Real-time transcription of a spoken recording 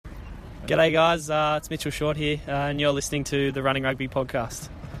G'day guys, it's Mitchell Short here, and you're listening to the Running Rugby podcast.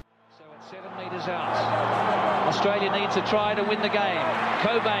 So it's 7 metres out. Australia needs a try to win the game.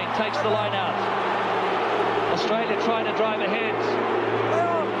 Cobain takes the line out. Australia trying to drive ahead.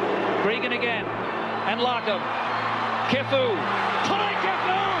 Gregan again, and Larkham. Kefu. Try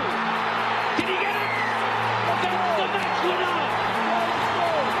Kefu! Did he get it? That's the match winner!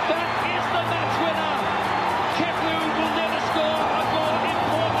 That is the match winner! Kefu will never score a more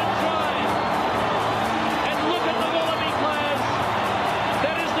important try. And look at the Wallaby players.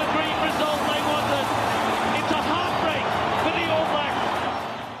 That is the dream result they wanted. It's a heartbreak for the All Blacks.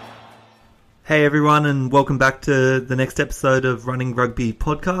 Hey everyone, and welcome back to the next episode of Running Rugby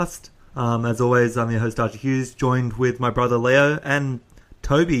podcast. As always, I'm your host Archie Hughes, joined with my brother Leo and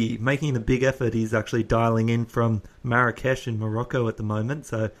Toby, making a big effort. He's actually dialing in from Marrakesh in Morocco at the moment,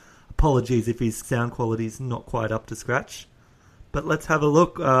 so apologies if his sound quality is not quite up to scratch. But let's have a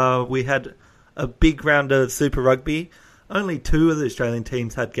look. We had a big round of Super Rugby. Only two of the Australian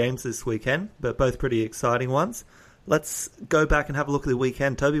teams had games this weekend, but both pretty exciting ones. Let's go back and have a look at the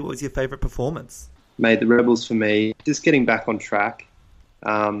weekend. Toby, what was your favourite performance? Made the Rebels for me, just getting back on track.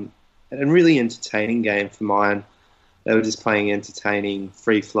 And really entertaining game for mine. They were just playing entertaining,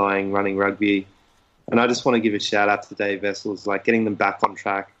 free-flowing, running rugby. And I just want to give a shout-out to Dave Wessels, like getting them back on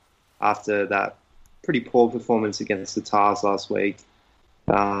track after that pretty poor performance against the Tars last week.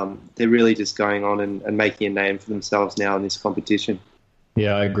 They're really just going on and making a name for themselves now in this competition.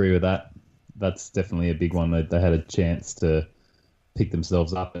 Yeah, I agree with that. That's definitely a big one. They had a chance to pick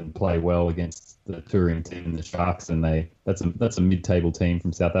themselves up and play well against the touring team and the Sharks, and that's a mid-table team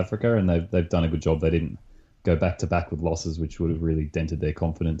from South Africa, and they've done a good job. They didn't go back to back with losses, which would have really dented their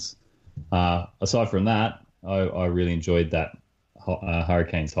confidence. Aside from that, I really enjoyed that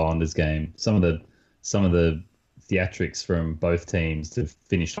Hurricanes Highlanders game. Some of the theatrics from both teams to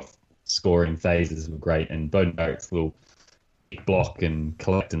finish off scoring phases were great, and Beauden Barrett's little block and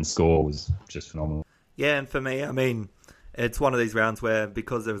collect and score was just phenomenal. Yeah, and for me, I mean, it's one of these rounds where,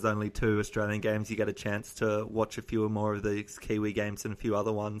 because there was only two Australian games, you get a chance to watch a few more of these Kiwi games and a few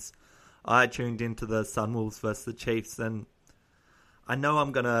other ones. I tuned into the Sunwolves versus the Chiefs, and I know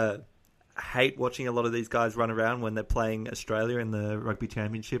I'm going to hate watching a lot of these guys run around when they're playing Australia in the Rugby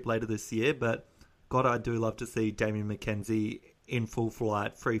Championship later this year, but God, I do love to see Damien McKenzie in full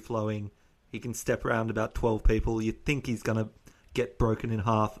flight, free-flowing. He can step around about 12 people. You think he's going to get broken in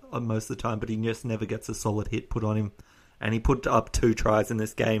half most of the time, but he just never gets a solid hit put on him. And he put up 2 tries in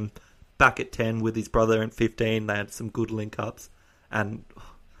this game, back at 10 with his brother at 15. They had some good link-ups, and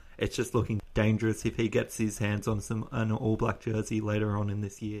it's just looking dangerous if he gets his hands on an All Black jersey later on in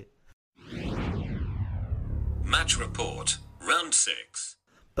this year. Match report, round 6.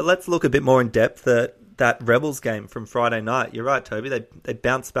 But let's look a bit more in depth at that Rebels game from Friday night. You're right, Toby. They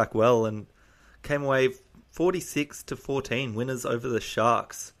bounced back well and came away 46-14 winners over the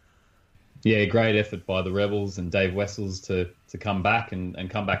Sharks. Yeah, great effort by the Rebels and Dave Wessels to come back and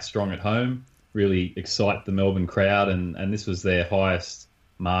come back strong at home. Really excite the Melbourne crowd, and this was their highest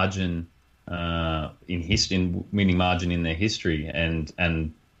margin in winning margin in their history. And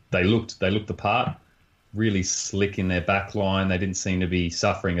they looked the part. Really slick in their back line. They didn't seem to be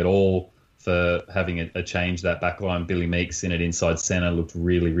suffering at all for having a change that back line. Billy Meeks in at inside centre looked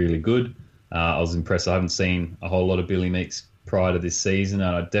really, really good. I was impressed. I haven't seen a whole lot of Billy Meeks prior to this season,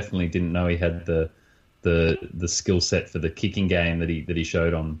 and I definitely didn't know he had the skill set for the kicking game that he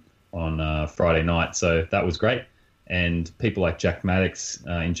showed on Friday night. So that was great. And people like Jack Maddox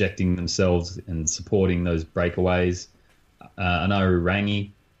injecting themselves and supporting those breakaways. Anaru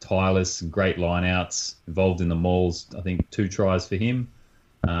Rangi, tireless, great lineouts, involved in the mauls. I think 2 tries for him.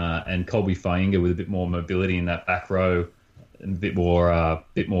 And Colby Fainga with a bit more mobility in that back row and a bit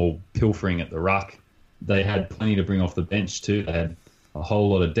more pilfering at the ruck. They had plenty to bring off the bench too. They had a whole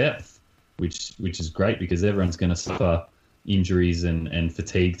lot of depth, which is great because everyone's going to suffer injuries and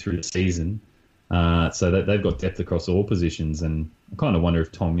fatigue through the season. So they've got depth across all positions, and I kind of wonder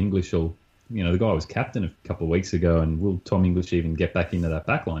if Tom English will, the guy was captain a couple of weeks ago, and will Tom English even get back into that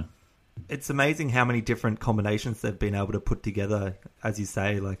back line? It's amazing how many different combinations they've been able to put together. As you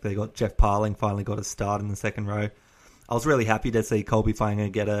say, like they got Jeff Parling finally got a start in the second row. I was really happy to see Colby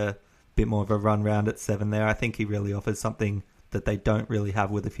Fainga get a bit more of a run round at 7 there. I think he really offers something that they don't really have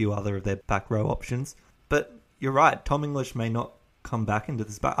with a few other of their back row options. But you're right, Tom English may not come back into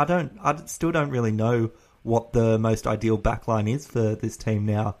this, but I still don't really know what the most ideal back line is for this team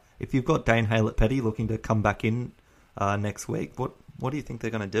now. If you've got Dane Haylett-Petty looking to come back in next week, what do you think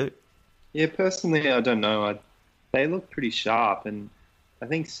they're going to do? Yeah, personally, I don't know. They look pretty sharp, and I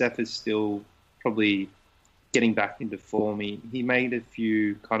think Seth is still probably getting back into form. He made a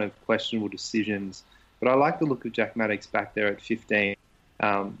few kind of questionable decisions, but I like the look of Jack Maddox back there at 15.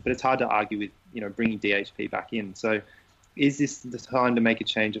 But it's hard to argue with, bringing DHP back in. So is this the time to make a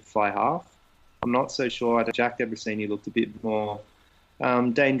change at fly half? I'm not so sure. Jack Debreczeni looked a bit more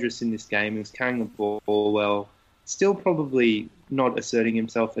dangerous in this game. He was carrying the ball well. Still probably not asserting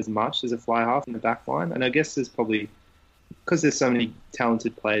himself as much as a fly half in the back line. And I guess there's probably, because there's so many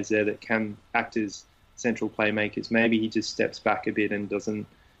talented players there that can act as central playmakers, maybe he just steps back a bit and doesn't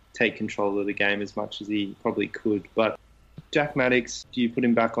take control of the game as much as he probably could. But Jack Maddox, do you put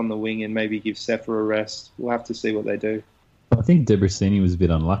him back on the wing and maybe give Sefa a rest? We'll have to see what they do. I think Debreczeni was a bit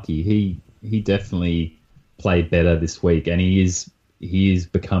unlucky. He definitely played better this week, and he is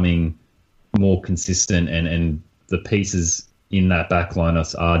becoming more consistent, and the pieces in that back line are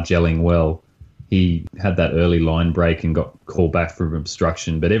gelling well. He had that early line break and got called back for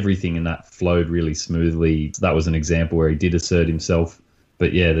obstruction, but everything in that flowed really smoothly. That was an example where he did assert himself.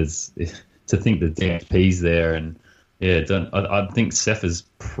 But yeah, there's to think that DHP's there, and yeah, I think Sefa's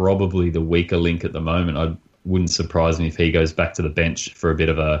probably the weaker link at the moment. I wouldn't surprise me if he goes back to the bench for a bit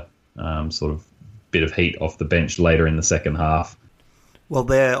of a sort of bit of heat off the bench later in the second half. Well,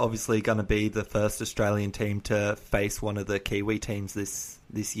 they're obviously going to be the first Australian team to face one of the Kiwi teams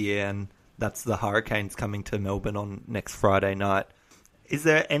this year, and that's the Hurricanes coming to Melbourne on next Friday night. Is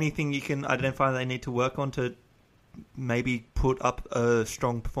there anything you can identify they need to work on to maybe put up a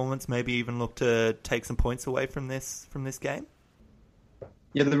strong performance, maybe even look to take some points away from this game?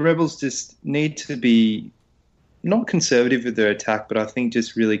 Yeah, the Rebels just need to be not conservative with their attack, but I think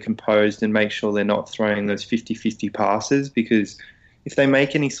just really composed and make sure they're not throwing those 50-50 passes, because if they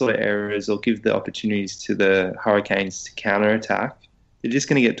make any sort of errors or give the opportunities to the Hurricanes to counter-attack, they're just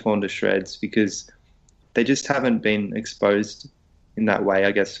going to get torn to shreds, because they just haven't been exposed in that way,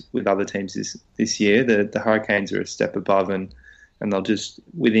 I guess, with other teams this year. The Hurricanes are a step above, and they'll just,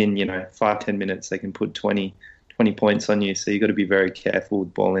 within 5-10 minutes, they can put 20 points on you. So you've got to be very careful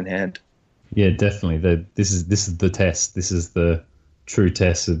with ball in hand. Yeah, definitely. This is the test. This is the true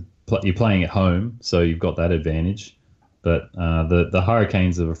test. You're playing at home, so you've got that advantage. But the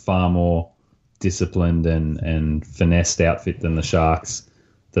Hurricanes are a far more disciplined and finessed outfit than the Sharks.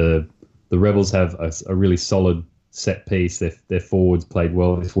 The Rebels have a really solid set piece. Their forwards played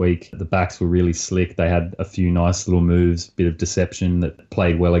well this week. The backs were really slick. They had a few nice little moves, bit of deception that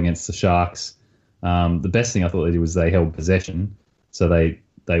played well against the Sharks. The best thing I thought they did was they held possession. So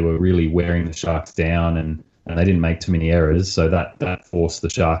they were really wearing the Sharks down, and they didn't make too many errors. So that forced the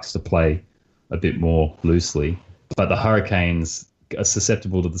Sharks to play a bit more loosely. But the Hurricanes are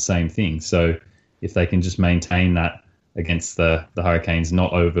susceptible to the same thing. So if they can just maintain that against the Hurricanes,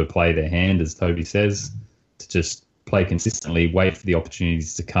 not overplay their hand, as Toby says, to just play consistently, wait for the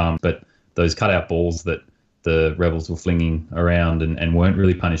opportunities to come. But those cutout balls that the Rebels were flinging around and weren't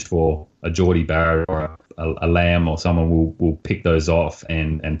really punished for, a Geordie Barrett or a Lamb or someone will pick those off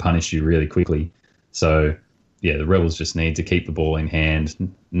and punish you really quickly. So, yeah, the Rebels just need to keep the ball in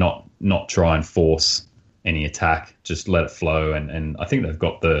hand, not try and force any attack, just let it flow. And I think they've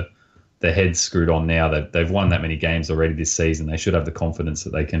got their heads screwed on now. They've won that many games already this season. They should have the confidence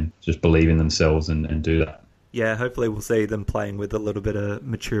that they can just believe in themselves and do that. Yeah, hopefully we'll see them playing with a little bit of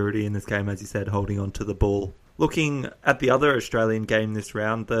maturity in this game, as you said, holding on to the ball. Looking at the other Australian game this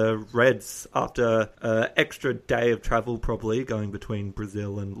round, the Reds, after an extra day of travel probably, going between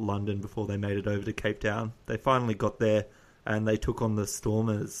Brazil and London before they made it over to Cape Town, they finally got there and they took on the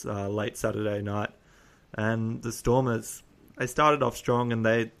Stormers late Saturday night. And the Stormers, they started off strong, and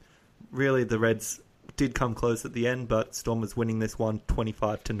the Reds did come close at the end, but Stormers winning this one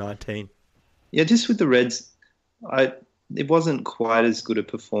 25-19. Yeah, just with the Reds, it wasn't quite as good a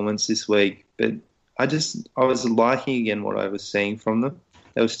performance this week, but I was liking again what I was seeing from them.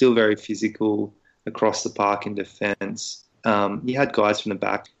 They were still very physical across the park in defence. You had guys from the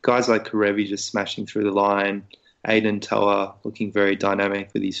back, guys like Karevi just smashing through the line, Aiden Toa looking very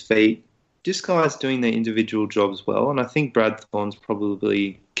dynamic with his feet. Just guys doing their individual jobs well. And I think Brad Thorne's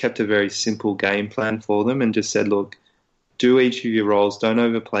probably kept a very simple game plan for them and just said, look, do each of your roles, don't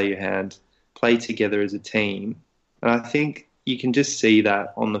overplay your hand, play together as a team. And I think you can just see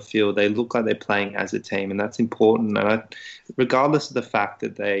that on the field. They look like they're playing as a team, and that's important. And regardless of the fact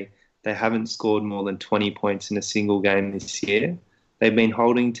that they haven't scored more than 20 points in a single game this year, they've been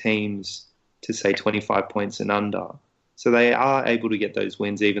holding teams to, say, 25 points and under. So they are able to get those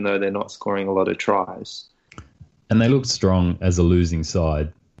wins even though they're not scoring a lot of tries. And they looked strong as a losing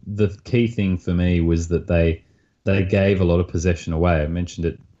side. The key thing for me was that they gave a lot of possession away. I mentioned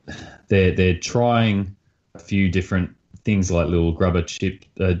it. They're trying a few different things like little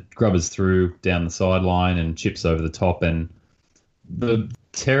grubbers through down the sideline and chips over the top, and the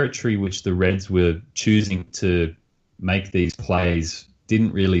territory which the Reds were choosing to make these plays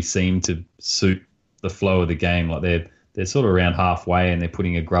didn't really seem to suit the flow of the game. Like they're sort of around halfway and they're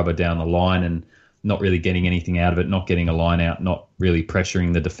putting a grubber down the line and not really getting anything out of it, not getting a line out, not really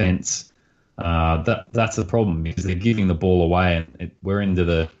pressuring the defence. That's the problem, because they're giving the ball away, and we're into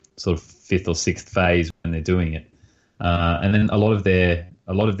the sort of fifth or sixth phase when they're doing it. And then a lot of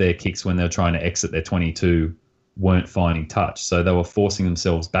their kicks when they were trying to exit their 22 weren't finding touch, so they were forcing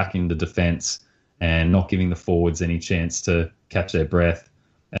themselves back into defence and not giving the forwards any chance to catch their breath.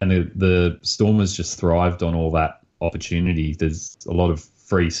 And the Stormers just thrived on all that opportunity. There's a lot of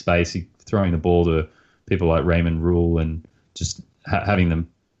free space. You're throwing the ball to people like Raymond Rule and just having them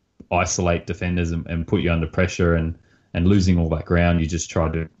isolate defenders and put you under pressure, and losing all that ground you just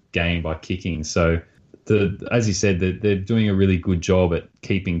tried to gain by kicking. So, as you said, they're doing a really good job at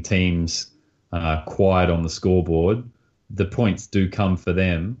keeping teams quiet on the scoreboard. The points do come for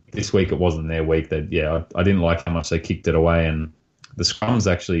them. This week it wasn't their week. I didn't like how much they kicked it away, and the scrums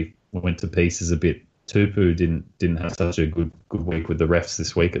actually went to pieces a bit. Tupu didn't have such a good week with the refs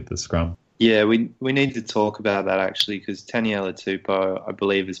this week at the scrum. Yeah, we need to talk about that actually, because Taniela Tupou, I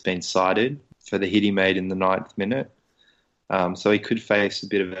believe, has been cited for the hit he made in the 9th minute. So he could face a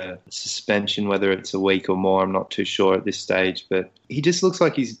bit of a suspension, whether it's a week or more. I'm not too sure at this stage, but he just looks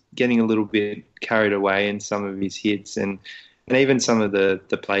like he's getting a little bit carried away in some of his hits and even some of the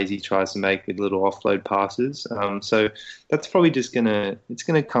plays he tries to make with little offload passes. So that's probably just it's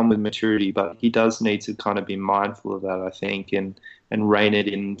gonna come with maturity, but he does need to kind of be mindful of that, I think, and rein it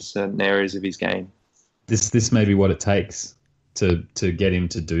in certain areas of his game. This may be what it takes to get him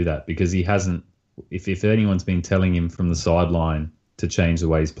to do that, because he hasn't. If anyone's been telling him from the sideline to change the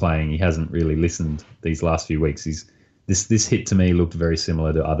way he's playing, he hasn't really listened these last few weeks. This hit to me looked very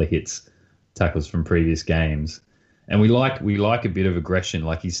similar to other tackles from previous games. And we like a bit of aggression.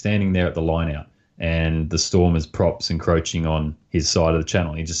 Like, he's standing there at the line out and the Stormers props encroaching on his side of the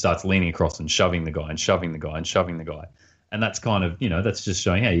channel. He just starts leaning across and shoving the guy and shoving the guy and shoving the guy. And that's kind of, that's just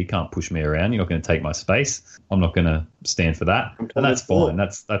showing, hey, you can't push me around. You're not going to take my space. I'm not going to stand for that. And that's fine.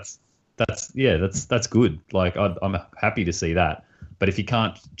 That's good. Like, I'm happy to see that. But if he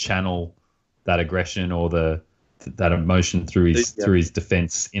can't channel that aggression or that emotion through his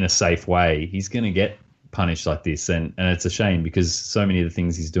defence in a safe way, he's going to get punished like this. And it's a shame, because so many of the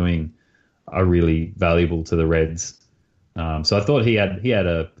things he's doing are really valuable to the Reds. So I thought he had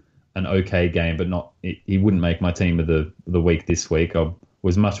an okay game, but he wouldn't make my team of the week this week. I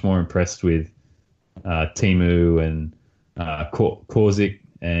was much more impressed with Timu and Korzik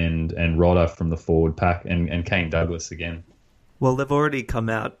and Rodder from the forward pack, and Kane Douglas again. Well, they've already come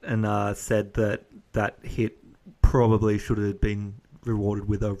out and said that hit probably should have been rewarded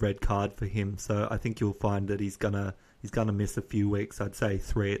with a red card for him. So I think you'll find that he's gonna miss a few weeks. I'd say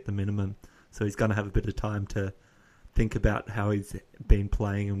 3 at the minimum. So he's gonna have a bit of time to think about how he's been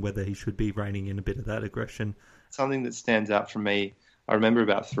playing and whether he should be reining in a bit of that aggression. Something that stands out for me, I remember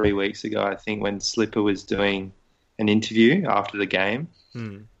about 3 weeks ago, I think, when Slipper was doing an interview after the game,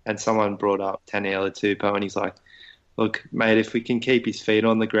 and someone brought up Taniela Tupou, and he's like, look, mate, if we can keep his feet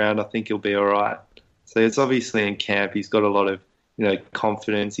on the ground, I think he'll be all right. So it's obviously in camp. He's got a lot of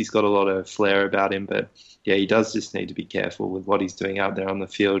confidence. He's got a lot of flair about him. But, yeah, he does just need to be careful with what he's doing out there on the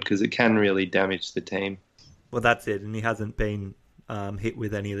field, because it can really damage the team. Well, that's it. And he hasn't been hit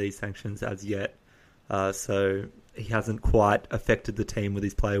with any of these sanctions as yet. So he hasn't quite affected the team with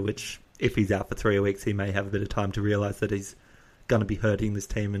his play, which, if he's out for 3 weeks, he may have a bit of time to realise that he's going to be hurting this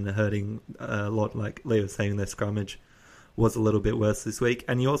team and hurting a lot. Like Leo was saying, their scrummage was a little bit worse this week.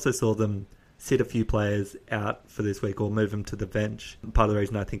 And you also saw them sit a few players out for this week or move them to the bench. Part of the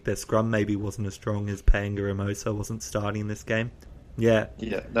reason I think their scrum maybe wasn't as strong as Pangaremosa wasn't starting this game. Yeah.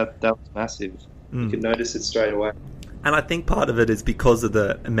 Yeah, that was massive. You could notice it straight away. And I think part of it is because of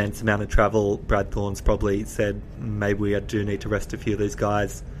the immense amount of travel. Brad Thorne's probably said maybe we do need to rest a few of these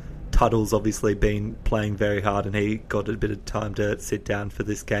guys. Tuttle's obviously been playing very hard, and he got a bit of time to sit down for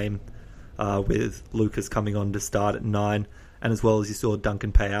this game with Lucas coming on to start at 9. And as well as you saw,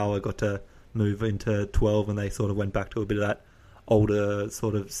 Duncan Payawa got to move into 12, and they sort of went back to a bit of that older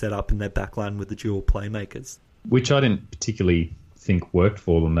sort of setup in their backline with the dual playmakers. Which I didn't particularly think worked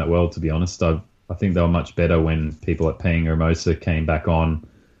for them that well, to be honest. I think they were much better when people like Pangaremosa came back on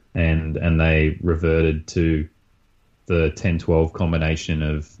and they reverted to the 10-12 combination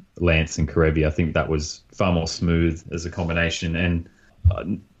of Lance and Karevi. I think that was far more smooth as a combination, and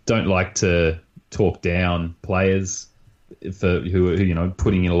I don't like to talk down players who are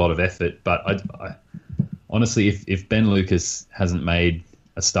putting in a lot of effort, but honestly, if Ben Lucas hasn't made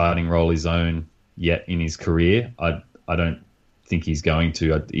a starting role his own yet in his career, I don't think he's going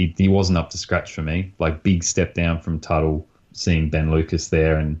to. He wasn't up to scratch for me. Like, big step down from Tuttle, seeing Ben Lucas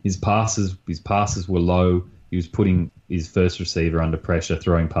there, and his passes were low. He was putting his first receiver under pressure,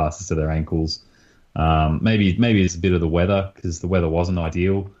 throwing passes to their ankles. Maybe it's a bit of the weather, because the weather wasn't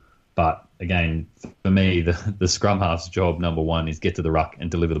ideal. But again, for me, the scrum half's job, number one, is get to the ruck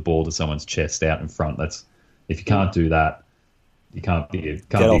and deliver the ball to someone's chest out in front. If you can't do that, you can't be a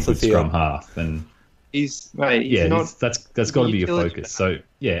good scrum half. And that's got to be your focus. So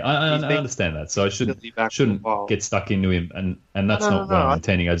yeah, I understand that. So I shouldn't get stuck into him, and that's not what I'm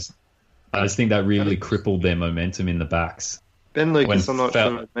intending. I just think that really crippled their momentum in the backs. Ben Lucas, I'm not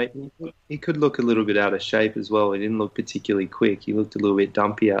sure, mate. He could look a little bit out of shape as well. He didn't look particularly quick. He looked a little bit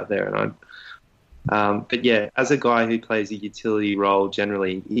dumpy out there. But yeah, as a guy who plays a utility role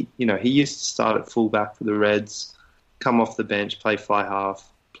generally, he used to start at fullback for the Reds, come off the bench, play fly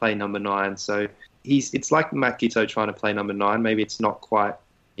half, play number 9. So it's like Matt Giteau trying to play number 9. Maybe it's not quite,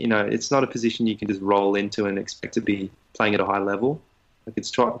 it's not a position you can just roll into and expect to be playing at a high level. Like,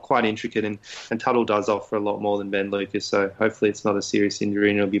 it's quite intricate, and Tuttle does offer a lot more than Ben Lucas, so hopefully it's not a serious injury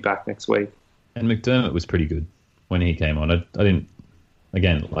and he'll be back next week. And McDermott was pretty good when he came on. I didn't,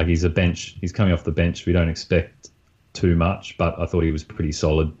 again, like, he's coming off the bench. We don't expect too much, but I thought he was pretty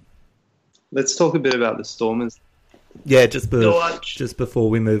solid. Let's talk a bit about the Stormers. Yeah, just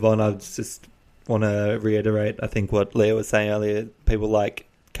before we move on, I just want to reiterate, I think, what Leo was saying earlier. People like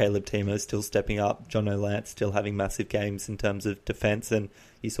Caleb Timo still stepping up, John O'Lance still having massive games in terms of defence, and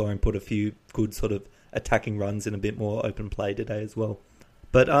you saw him put a few good sort of attacking runs in a bit more open play today as well.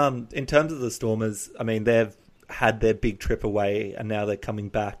 But in terms of the Stormers, I mean, they've had their big trip away and now they're coming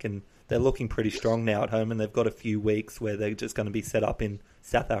back and they're looking pretty strong now at home, and they've got a few weeks where they're just going to be set up in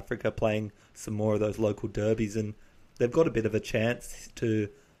South Africa playing some more of those local derbies, and they've got a bit of a chance to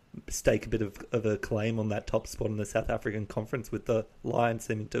stake a bit of a claim on that top spot in the South African Conference, with the Lions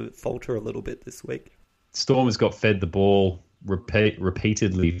seeming to falter a little bit this week. Stormers got fed the ball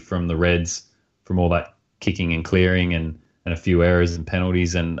repeatedly from the Reds, from all that kicking and clearing and a few errors and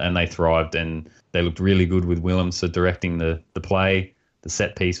penalties, and they thrived, and they looked really good with Willemse directing the play. The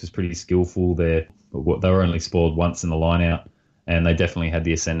set piece was pretty skillful. They were only spoiled once in the line-out, and they definitely had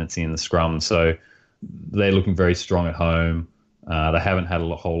the ascendancy in the scrum. So they're looking very strong at home. They haven't had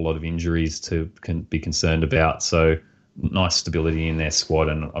a whole lot of injuries to be concerned about, so nice stability in their squad,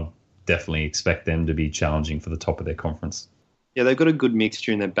 and I definitely expect them to be challenging for the top of their conference. Yeah, they've got a good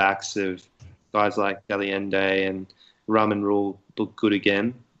mixture in their backs of guys like Galiende, and Raman Rule look good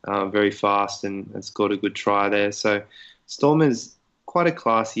again, very fast, and scored a good try there. So Stormers, quite a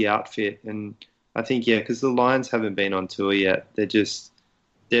classy outfit, and I think, because the Lions haven't been on tour yet,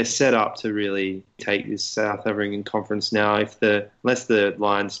 they're set up to really take this South African Conference now. Unless the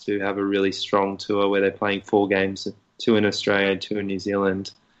Lions do have a really strong tour where they're playing 4 games, 2 in Australia, 2 in New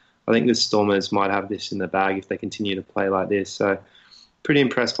Zealand, I think the Stormers might have this in the bag if they continue to play like this. So pretty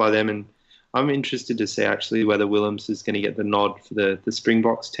impressed by them, and I'm interested to see actually whether Willemse is going to get the nod for the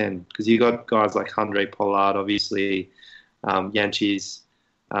Springboks 10, because you got guys like Handré Pollard, obviously, Jantjies,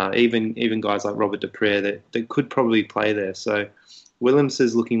 even guys like Robert Deprez that could probably play there. So Willemse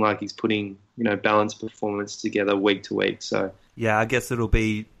is looking like he's putting, balanced performance together week to week. So yeah, I guess it'll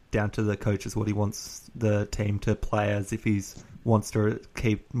be down to the coaches what he wants the team to play as. If he wants to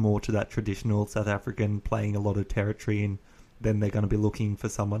keep more to that traditional South African, playing a lot of territory, and then they're going to be looking for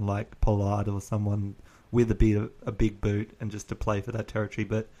someone like Pollard or someone with a big boot and just to play for that territory.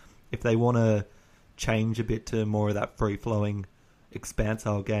 But if they want to change a bit to more of that free-flowing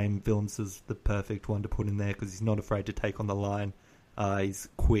expansile game, Willemse is the perfect one to put in there, because he's not afraid to take on the line. He's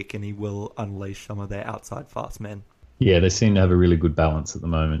quick, and he will unleash some of their outside fast men. Yeah, they seem to have a really good balance at the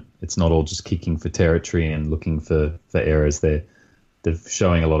moment. It's not all just kicking for territory and looking for errors. They're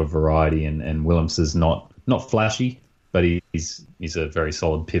showing a lot of variety, and Willemse is not flashy, but he's a very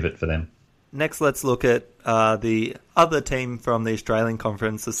solid pivot for them. Next, let's look at the other team from the Australian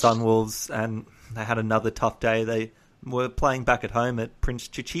Conference, the Sunwolves, and they had another tough day. They were playing back at home at Prince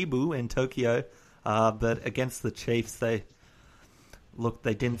Chichibu in Tokyo, but against the Chiefs, they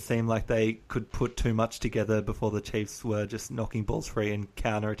didn't seem like they could put too much together before the Chiefs were just knocking balls free, and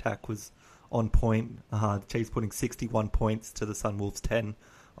counter-attack was on point. The Chiefs putting 61 points to the Sunwolves 10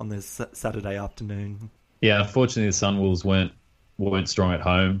 on this Saturday afternoon. Yeah, unfortunately the Sunwolves weren't strong at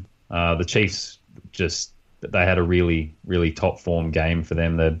home. The Chiefs they had a really, really top form game for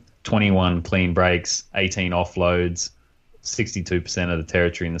them. They 21 clean breaks, 18 offloads, 62% of the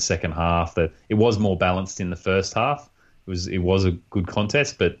territory in the second half. That it was more balanced in the first half. It was a good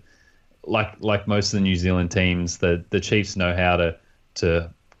contest, but like most of the New Zealand teams, the Chiefs know how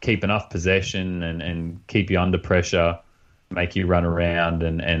to keep enough possession and keep you under pressure, make you run around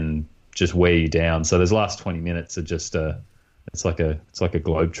and just wear you down. So those last 20 minutes are just it's like a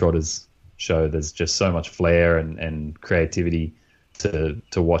Globetrotters show. There's just so much flair and creativity to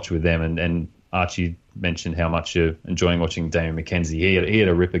watch with them. And Archie mentioned how much you're enjoying watching Damian McKenzie. He had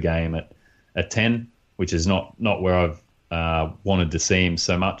a ripper game at 10, which is not where I've wanted to see him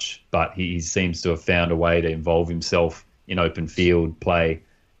so much, but he seems to have found a way to involve himself in open field play,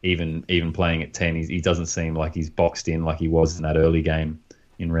 even playing at 10. He doesn't seem like he's boxed in like he was in that early game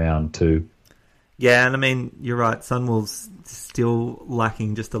in round 2. Yeah, and I mean, you're right, Sunwolves still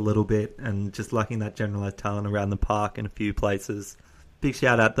lacking just a little bit and just lacking that generalised talent around the park in a few places. Big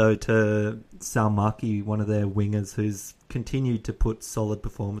shout out though to Sal Markey, one of their wingers, who's continued to put solid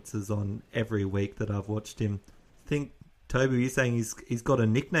performances on every week that I've watched him. I think, Toby, you're saying he's got a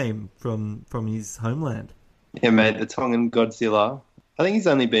nickname from his homeland. Yeah, mate, the Tongan Godzilla. I think he's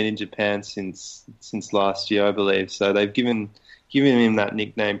only been in Japan since last year, I believe. So they've given him that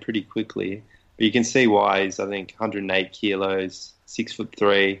nickname pretty quickly. But you can see why. He's, I think, 108 kilos,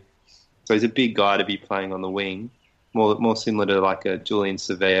 6'3". So he's a big guy to be playing on the wing. More similar to like a Julian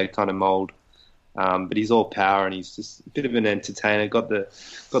Sevilla kind of mould. But he's all power and he's just a bit of an entertainer. Got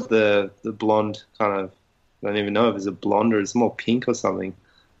the blonde kind of, I don't even know if it's a blonde or it's more pink or something.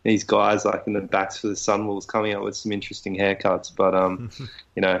 These guys like in the backs for the Sunwolves coming up with some interesting haircuts. But,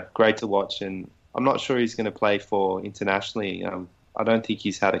 great to watch. And I'm not sure he's going to play for internationally. I don't think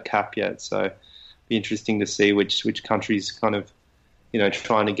he's had a cap yet. So it'd be interesting to see which countries kind of,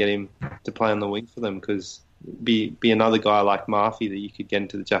 trying to get him to play on the wing for them, because be another guy like Murphy that you could get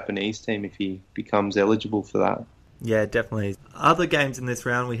into the Japanese team if he becomes eligible for that. Yeah, definitely. Other games in this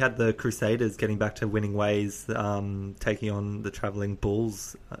round, we had the Crusaders getting back to winning ways, taking on the travelling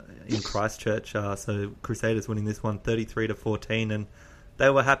Bulls in Christchurch. So Crusaders winning this one 33-14, and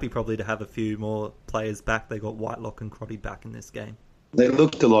they were happy probably to have a few more players back. They got Whitelock and Crotty back in this game. They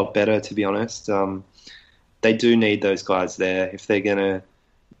looked a lot better, to be honest. They do need those guys there if they're going to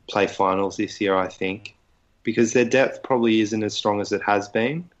play finals this year, I think, because their depth probably isn't as strong as it has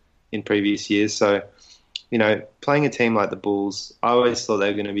been in previous years. So, playing a team like the Bulls, I always thought they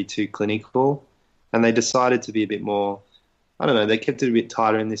were going to be too clinical, and they decided to be a bit more, I don't know, they kept it a bit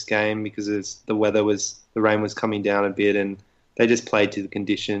tighter in this game because the rain was coming down a bit, and they just played to the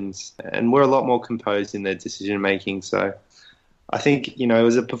conditions and were a lot more composed in their decision making. So I think, it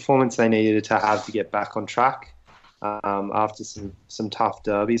was a performance they needed to have to get back on track after some tough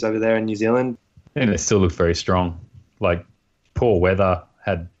derbies over there in New Zealand. And they still look very strong. Like, poor weather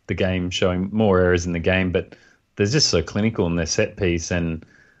had the game showing more errors in the game, but they're just so clinical in their set piece, and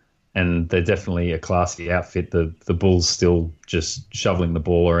they're definitely a classy outfit. The Bulls still just shoveling the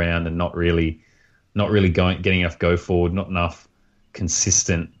ball around and not really getting enough go forward, not enough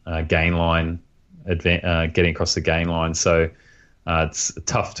consistent gain line, getting across the gain line. So it's a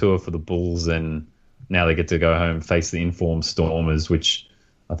tough tour for the Bulls, and now they get to go home and face the informed Stormers, which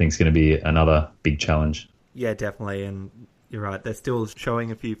I think is going to be another big challenge. Yeah, definitely. And you're right, they're still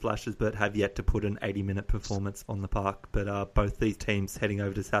showing a few flashes, but have yet to put an 80-minute performance on the park. But both these teams heading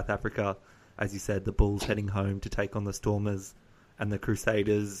over to South Africa, as you said, the Bulls heading home to take on the Stormers, and the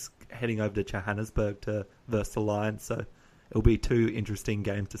Crusaders heading over to Johannesburg to versus the Lions. So it'll be two interesting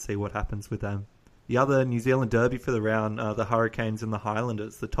games to see what happens with them. The other New Zealand derby for the round, the Hurricanes and the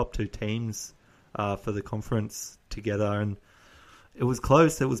Highlanders, the top two teams for the conference together. And it was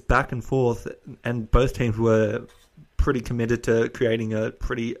close. It was back and forth, and both teams were pretty committed to creating a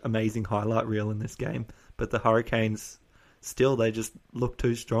pretty amazing highlight reel in this game. But the Hurricanes, still, they just look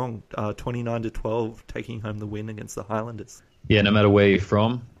too strong. 29-12, taking home the win against the Highlanders. Yeah, no matter where you're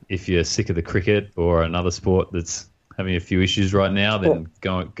from, if you're sick of the cricket or another sport that's having a few issues right now, then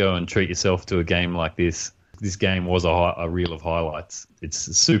go and treat yourself to a game like this. This game was a reel of highlights. It's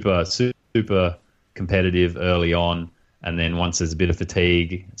super competitive early on, and then once there's a bit of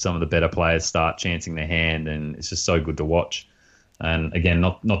fatigue, some of the better players start chancing their hand, and it's just so good to watch. And again,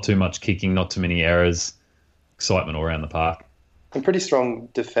 not too much kicking, not too many errors, excitement all around the park. And pretty strong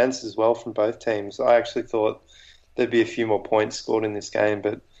defence as well from both teams. I actually thought there'd be a few more points scored in this game,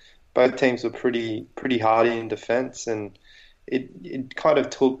 but both teams were pretty hardy in defence, and it kind of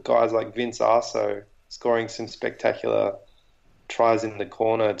took guys like Vince Arso scoring some spectacular tries in the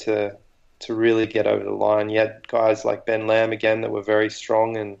corner to really get over the line. You had guys like Ben Lamb again that were very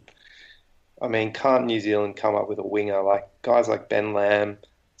strong, and I mean, can't New Zealand come up with a winger like guys like Ben Lamb,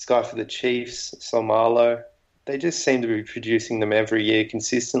 this guy for the Chiefs, Somalo? They just seem to be producing them every year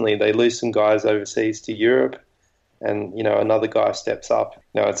consistently. They lose some guys overseas to Europe, and another guy steps up.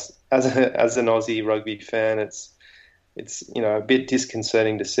 It's as an Aussie rugby fan, it's a bit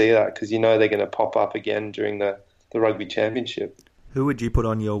disconcerting to see that, because they're going to pop up again during the Rugby Championship. Who would you put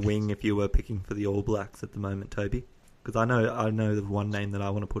on your wing if you were picking for the All Blacks at the moment, Toby? Because I know the one name that I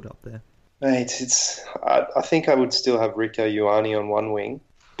want to put up there. Mate, I think I would still have Rico Ioane on one wing,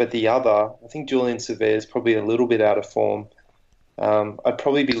 but the other, I think Julian Savea is probably a little bit out of form. I'd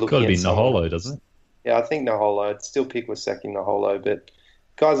probably be looking at... It's got to be Naholo, doesn't it? Yeah, I think Naholo. I'd still pick Waseki Naholo, but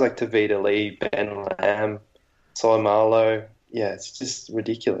guys like Tavita Lee, Ben Lam, Solomalo, yeah, it's just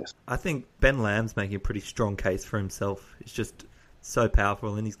ridiculous. I think Ben Lam's making a pretty strong case for himself. He's just so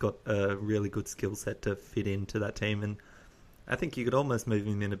powerful, and he's got a really good skill set to fit into that team, and I think you could almost move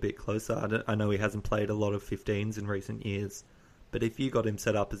him in a bit closer. I know he hasn't played a lot of 15s in recent years, but if you got him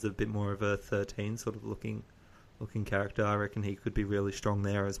set up as a bit more of a 13 sort of looking character, I reckon he could be really strong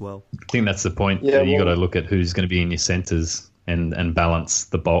there as well. I think that's the point. Yeah, you got to look at who's going to be in your centres and balance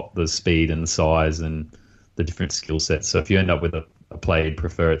the speed and the size and the different skill sets. So if you end up with a player you'd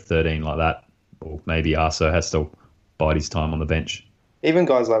prefer at 13 like that, or maybe Arso has to bide his time on the bench. Even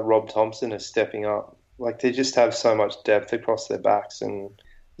guys like Rob Thompson are stepping up. Like, they just have so much depth across their backs, and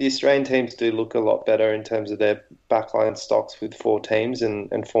the Australian teams do look a lot better in terms of their backline stocks with 4 teams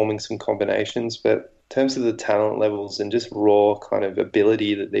and forming some combinations. But in terms of the talent levels and just raw kind of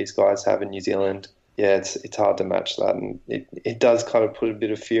ability that these guys have in New Zealand, yeah, it's hard to match that. And it does kind of put a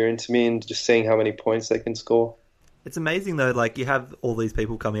bit of fear into me, and just seeing how many points they can score. It's amazing though, like you have all these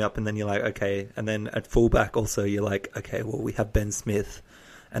people coming up and then you're like, okay, and then at fullback also you're like, okay, well we have Ben Smith,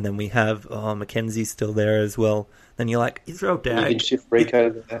 and then we have Mackenzie's still there as well. Then you're like, Israel Dagg. You can shift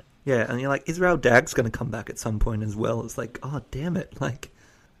Rico there. Yeah, and you're like, Israel Dagg's going to come back at some point as well. It's like, oh damn it! Like,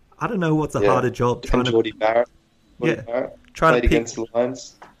 I don't know what's a harder job trying to. Geordie Barrett. Trying to pick against the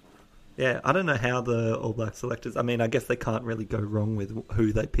Lions. Yeah, I don't know how the All Black selectors. I mean, I guess they can't really go wrong with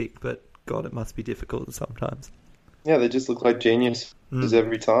who they pick, but God, it must be difficult sometimes. Yeah, they just look like geniuses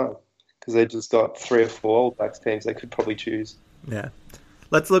every time, because they just got 3 or 4 All Blacks teams they could probably choose. Yeah.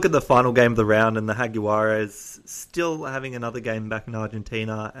 Let's look at the final game of the round, and the Jaguares still having another game back in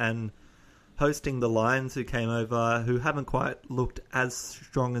Argentina and hosting the Lions, who came over, who haven't quite looked as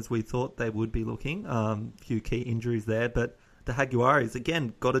strong as we thought they would be looking. A few key injuries there, but the Jaguares,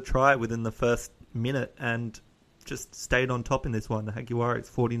 again, got a try within the first minute and just stayed on top in this one. The Jaguares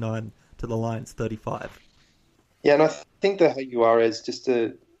 49 to the Lions 35. Yeah, and I think the Jaguares just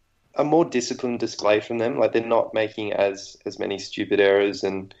a more disciplined display from them. Like, they're not making as many stupid errors,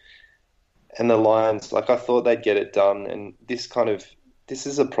 and the Lions, like, I thought they'd get it done. And this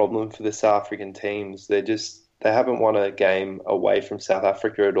is a problem for the South African teams. They haven't won a game away from South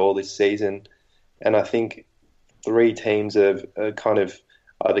Africa at all this season, and I think 3 teams are kind of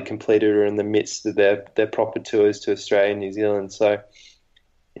either completed or in the midst of their proper tours to Australia and New Zealand. So,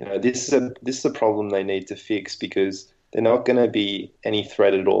 this is a problem they need to fix, because they're not going to be any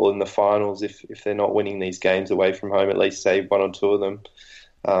threat at all in the finals if they're not winning these games away from home, at least say 1 or 2 of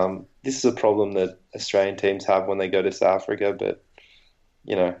them. This is a problem that Australian teams have when they go to South Africa, but,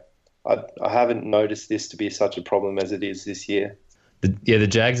 I haven't noticed this to be such a problem as it is this year. The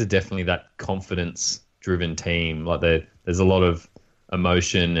Jags are definitely that confidence-driven team. Like, there's a lot of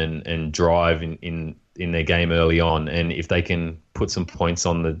emotion and drive in their game early on, and if they can put some points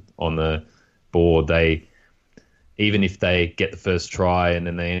on the board, even if they get the first try and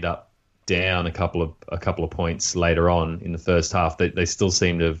then they end up down a couple of points later on in the first half, they still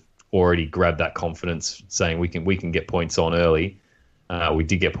seem to have already grabbed that confidence, saying we can get points on early. We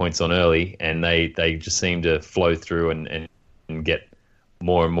did get points on early, and they just seem to flow through and get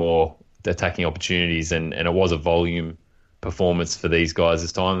more and more attacking opportunities, and it was a volume performance for these guys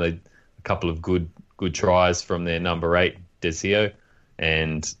this time. A couple of good tries from their number 8, Desio,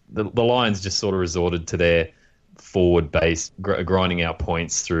 and the Lions just sort of resorted to their forward base, grinding out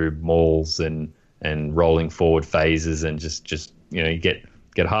points through mauls and rolling forward phases, and just you get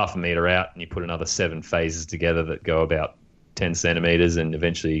half a metre out and you put another 7 phases together that go about 10 centimetres, and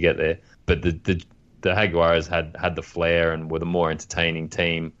eventually you get there. But the Jaguares had the flair and were the more entertaining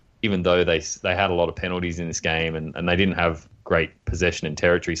team, even though they had a lot of penalties in this game, and they didn't have great possession and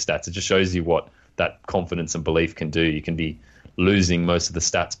territory stats. It just shows you what that confidence and belief can do. You can be losing most of the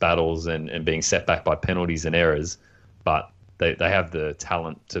stats battles and being set back by penalties and errors, but they have the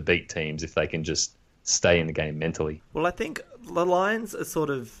talent to beat teams if they can just stay in the game mentally. Well, I think the Lions are sort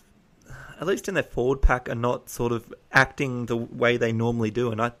of, at least in their forward pack, are not sort of acting the way they normally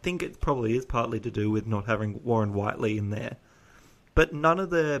do, and I think it probably is partly to do with not having Warren Whiteley in there. But none of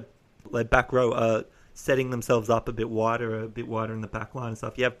their back row are setting themselves up a bit wider in the back line and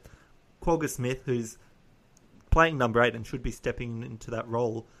stuff. You have Quagga Smith, who's playing number 8 and should be stepping into that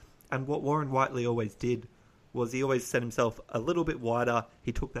role. And what Warren Whiteley always did was he always set himself a little bit wider.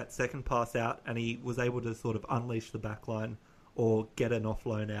 He took that second pass out and he was able to sort of unleash the back line or get an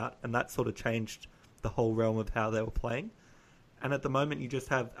offload out. And that sort of changed the whole realm of how they were playing. And at the moment you just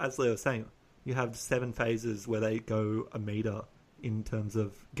have, as Leo was saying, you have 7 phases where they go a metre in terms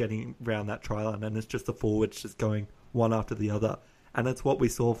of getting around that try line. And it's just the forwards just going one after the other. And it's what we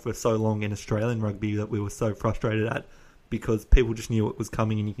saw for so long in Australian rugby that we were so frustrated at, because people just knew it was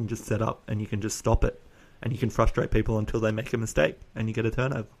coming and you can just set up and you can just stop it. And you can frustrate people until they make a mistake and you get a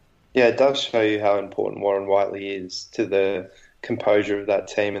turnover. Yeah, it does show you how important Warren Whiteley is to the composure of that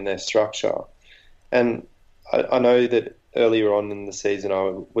team and their structure. And I know that earlier on in the season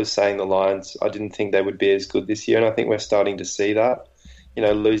I was saying the Lions, I didn't think they would be as good this year, and I think we're starting to see that.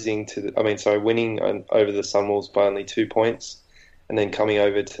 Winning over the Sunwolves by only 2 points and then coming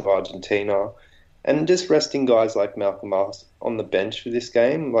over to Argentina and just resting guys like Malcolm Marx on the bench for this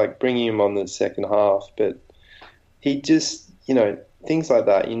game, like bringing him on the second half. But he just, things like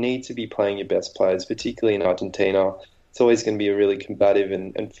that, you need to be playing your best players, particularly in Argentina. It's always going to be a really combative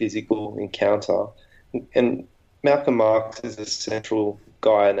and physical encounter. And Malcolm Marx is a central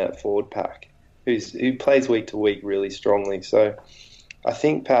guy in that forward pack who plays week to week really strongly. So I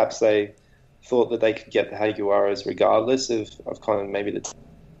think perhaps they thought that they could get the Jaguares regardless of kind of maybe the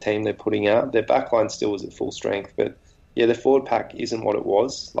team they're putting out. Their backline still was at full strength, but yeah, the forward pack isn't what it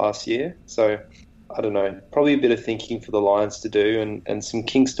was last year. So I don't know, probably a bit of thinking for the Lions to do and some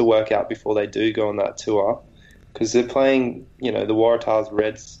kinks to work out before they do go on that tour, because they're playing, the Waratahs,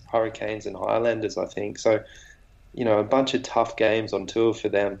 Reds, Hurricanes and Highlanders, I think. So, a bunch of tough games on tour for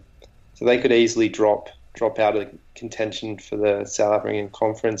them. So they could easily drop out of contention for the South African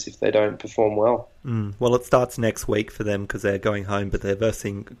Conference if they don't perform well. Well, it starts next week for them because they're going home, but they're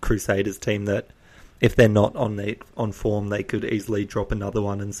versing Crusaders team that, if they're not on form, they could easily drop another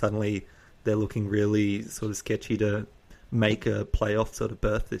one, and suddenly they're looking really sort of sketchy to make a playoff sort of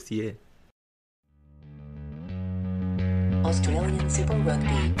berth this year. Australian Super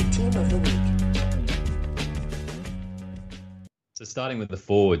Rugby Team of the Week. So starting with the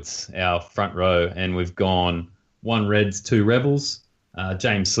forwards, our front row, and we've gone 1 Reds, 2 Rebels.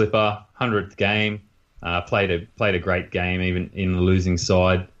 James Slipper, 100th game, played a great game even in the losing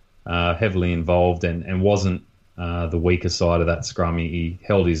side, heavily involved and wasn't the weaker side of that scrum. He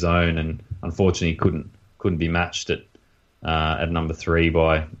held his own and unfortunately couldn't be matched at number 3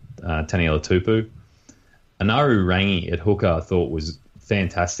 by Taniela Tupu. Anaru Rangi at hooker I thought was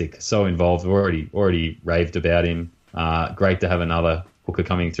fantastic, so involved. Already raved about him. Great to have another hooker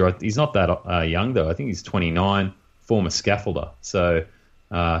coming through. He's not that young though. I think he's 29, former scaffolder. So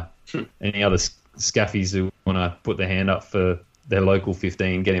any other scaffies who want to put their hand up for their local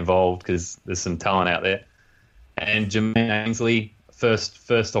 15, get involved because there's some talent out there. And Jermaine Ainsley,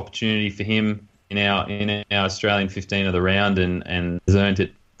 first opportunity for him in our Australian 15 of the round, and has earned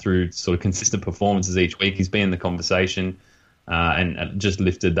it through sort of consistent performances each week. He's been in the conversation and just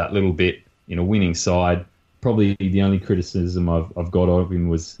lifted that little bit in a winning side. Probably the only criticism I've got of him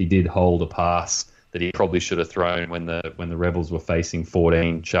was he did hold a pass that he probably should have thrown when the Rebels were facing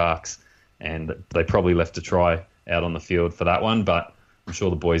 14 Sharks, and they probably left a try out on the field for that one, but I'm sure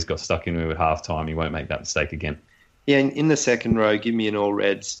the boys got stuck into it at halftime. He won't make that mistake again. Yeah, in the second row, give me an All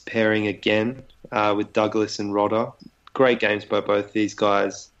Reds pairing again with Douglas and Rodder. Great games by both these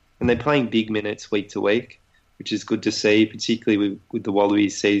guys, and they're playing big minutes week to week, which is good to see, particularly with the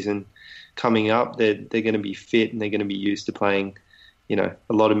Wallabies season coming up. They're going to be fit and they're going to be used to playing, a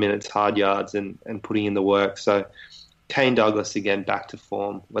lot of minutes, hard yards, and putting in the work. So Kane Douglas again back to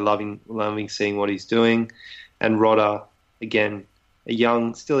form. We're loving seeing what he's doing, and Rodder again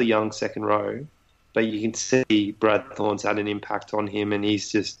still a young second row, but you can see Brad Thorne's had an impact on him, and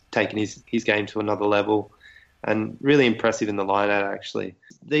he's just taken his game to another level, and really impressive in the line-out actually.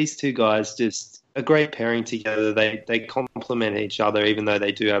 These two guys just a great pairing together. They complement each other, even though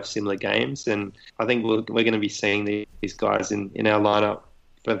they do have similar games. And I think we're going to be seeing these guys in our lineup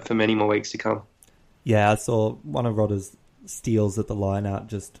for many more weeks to come. Yeah, I saw one of Rodder's steals at the line-out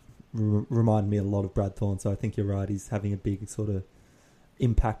just reminded me a lot of Brad Thorne. So I think you're right. He's having a big sort of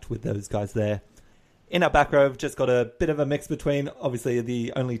impact with those guys there. In our back row, we've just got a bit of a mix between, obviously,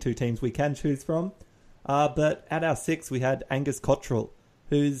 the only 2 teams we can choose from. But at our 6, we had Angus Cottrell,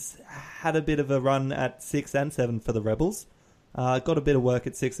 who's had a bit of a run at 6 and 7 for the Rebels. Got a bit of work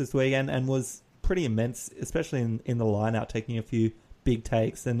at 6 this weekend and was pretty immense, especially in the line-out, taking a few big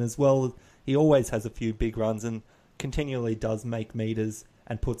takes. And as well, he always has a few big runs and continually does make meters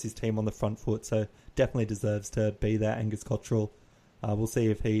and puts his team on the front foot. So definitely deserves to be there, Angus Cottrell. We'll see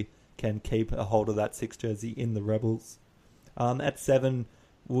if he can keep a hold of that 6 jersey in the Rebels. At 7,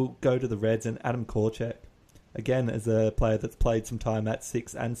 we'll go to the Reds and Adam Korchek. Again, as a player that's played some time at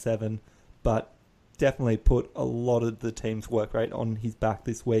 6 and 7, but definitely put a lot of the team's work rate on his back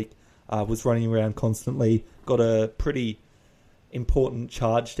this week. Was running around constantly, got a pretty important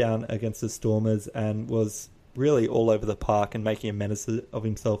charge down against the Stormers, and was really all over the park and making a menace of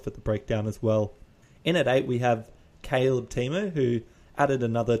himself at the breakdown as well. In at 8, we have Caleb Timu, who added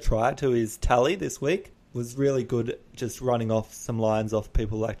another try to his tally this week. Was really good just running off some lines off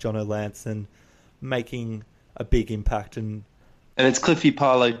people like Jono Lance and making a big impact. And it's Cliffy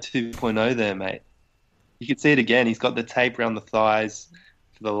Parlow 2.0 there, mate. You can see it again. He's got the tape around the thighs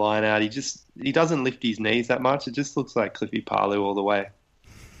for the line out. He doesn't lift his knees that much. It just looks like Cliffy Parlow all the way.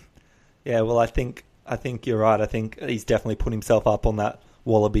 Yeah, well, I think you're right. I think he's definitely put himself up on that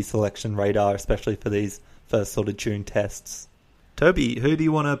Wallaby selection radar, especially for these first sort of June tests. Toby, who do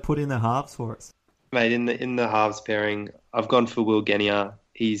you want to put in the halves for us? Mate, in the halves pairing, I've gone for Will Genia.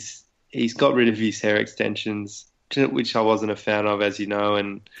 He's got rid of his hair extensions, which I wasn't a fan of, as you know,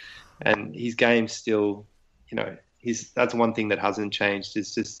 and his game's still, that's one thing that hasn't changed.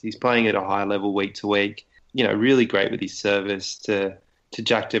 It's just he's playing at a high level week to week. Really great with his service to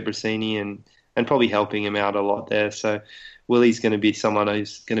Jack Debrasini and probably helping him out a lot there. So Willie's going to be someone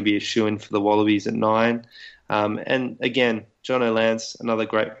who's going to be a shoo-in for the Wallabies at 9. And again, Jono Lance, another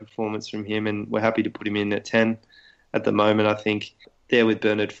great performance from him, and we're happy to put him in at 10 at the moment. I think there with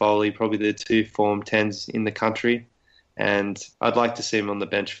Bernard Foley, probably the 2 form 10s in the country. And I'd like to see him on the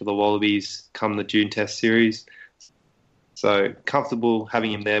bench for the Wallabies come the June Test series. So comfortable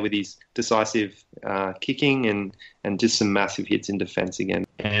having him there with his decisive kicking and just some massive hits in defence again.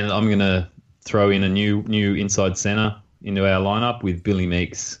 And I'm going to throw in a new inside centre into our lineup with Billy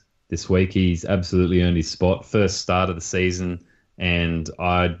Meakes this week. He's absolutely earned his spot. First start of the season, and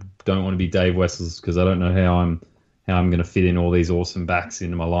I don't want to be Dave Wessels because I don't know how I'm going to fit in all these awesome backs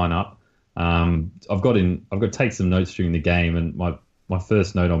into my lineup. I've got to take some notes during the game, and my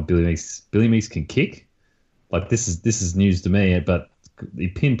first note on Billy Meakes can kick. Like this is news to me, but he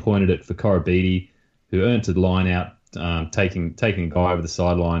pinpointed it for Korobidi, who earned a line out, taking a guy over the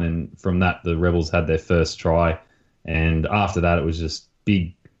sideline, and from that the Rebels had their first try, and after that it was just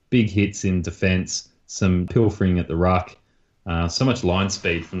big hits in defence, some pilfering at the ruck, so much line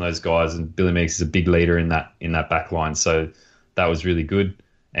speed from those guys, and Billy Meakes is a big leader in that back line, so that was really good.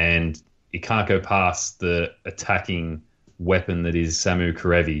 And you can't go past the attacking weapon that is Samu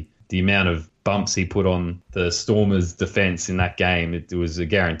Kerevi. The amount of bumps he put on the Stormers' defence in that game, it was a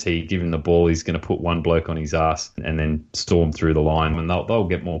guarantee. Give him the ball, he's going to put one bloke on his ass and then storm through the line. And they'll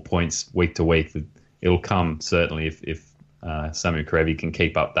get more points week to week. It'll come, certainly, if Samu Kerevi can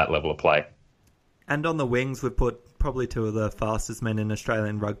keep up that level of play. And on the wings, we've put probably 2 of the fastest men in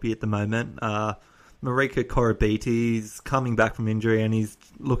Australian rugby at the moment. Marika Korobiti's coming back from injury, and he's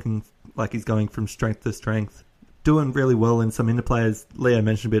looking like he's going from strength to strength. Doing really well in some interplay, as Leo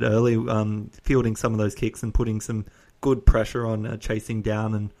mentioned a bit early, fielding some of those kicks and putting some good pressure on chasing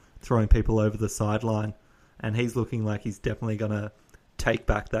down and throwing people over the sideline. And he's looking like he's definitely going to take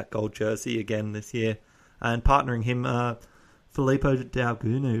back that gold jersey again this year. And partnering him, Filippo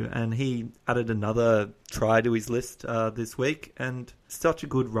Daugunu, and he added another try to his list this week. And such a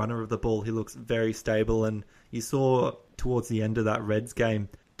good runner of the ball. He looks very stable, and you saw towards the end of that Reds game,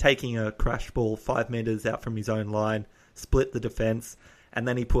 taking a crash ball 5 metres out from his own line, split the defence, and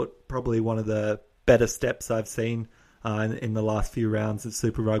then he put probably one of the better steps I've seen in the last few rounds of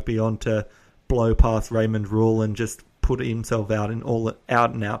Super Rugby on to blow past Raymond Rule and just put himself out in all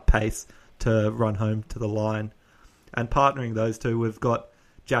out and out pace to run home to the line. And partnering those two, we've got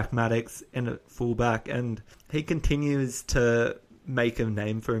Jack Maddox in at fullback, and he continues to make a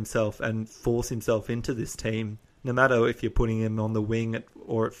name for himself and force himself into this team. No matter if you're putting him on the wing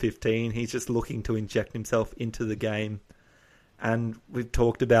or at 15, he's just looking to inject himself into the game. And we've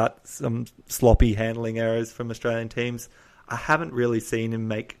talked about some sloppy handling errors from Australian teams. I haven't really seen him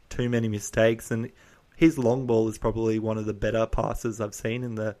make too many mistakes, and his long ball is probably one of the better passes I've seen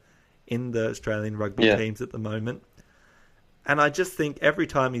in the Australian rugby teams at the moment. And I just think every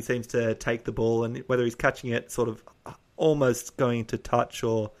time he seems to take the ball, and whether he's catching it sort of almost going to touch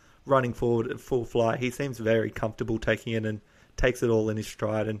or running forward at full flight, he seems very comfortable taking it and takes it all in his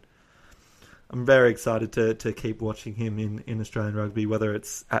stride. And I'm very excited to keep watching him in Australian rugby, whether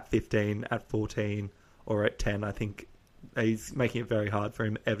it's at 15, at 14, or at 10. I think he's making it very hard for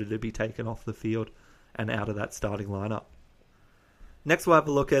him ever to be taken off the field and out of that starting lineup. Next, we'll have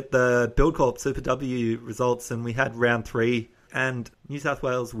a look at the Buildcorp Super W results, and we had round 3, and New South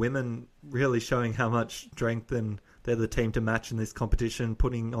Wales women really showing how much strength and they're the team to match in this competition,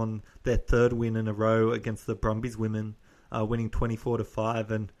 putting on their third win in a row against the Brumbies women, winning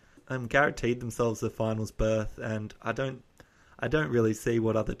 24-5, and guaranteed themselves the finals berth. And I don't really see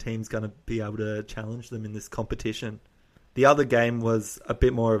what other team's going to be able to challenge them in this competition. The other game was a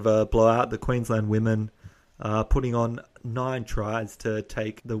bit more of a blowout. The Queensland women putting on 9 tries to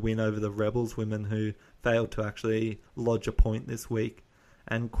take the win over the Rebels women, who failed to actually lodge a point this week.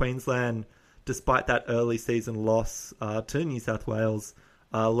 And Queensland, despite that early season loss to New South Wales,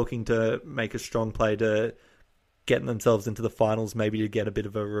 are looking to make a strong play to get themselves into the finals, maybe to get a bit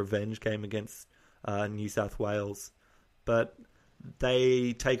of a revenge game against New South Wales. But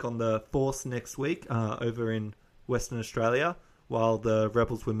they take on the Force next week over in Western Australia, while the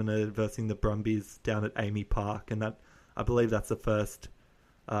Rebels women are versing the Brumbies down at Amy Park. And that, I believe that's the first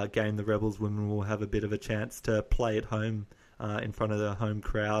game the Rebels women will have a bit of a chance to play at home in front of the home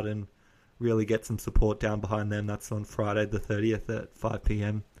crowd and really get some support down behind them. That's on Friday the 30th at 5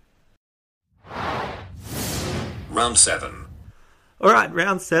 p.m. Round 7. All right,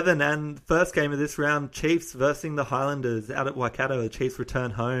 round 7, and first game of this round, Chiefs versing the Highlanders out at Waikato. The Chiefs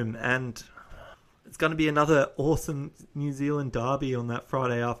return home, and it's going to be another awesome New Zealand derby on that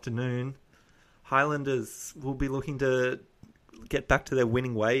Friday afternoon. Highlanders will be looking to get back to their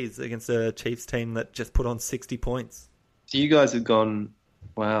winning ways against a Chiefs team that just put on 60 points. So you guys have gone,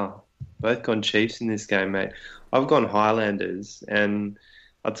 wow, both gone Chiefs in this game, mate. I've gone Highlanders, and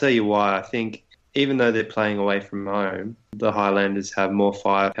I'll tell you why. I think even though they're playing away from home, the Highlanders have more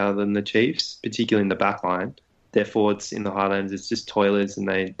firepower than the Chiefs, particularly in the back line. Their forwards in the Highlanders, it's just toilers, and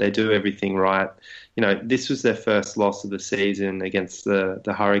they do everything right. You know, this was their first loss of the season against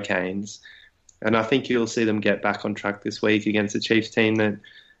the Hurricanes, and I think you'll see them get back on track this week against a Chiefs team that,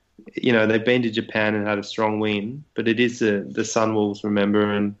 you know, they've been to Japan and had a strong win, but it is the Sunwolves, remember,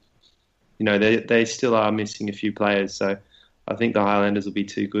 and, you know, they still are missing a few players, so I think the Highlanders will be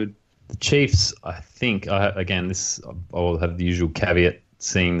too good. The Chiefs, I think, I'll have the usual caveat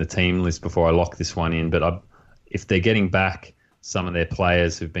seeing the team list before I lock this one in, but if they're getting back some of their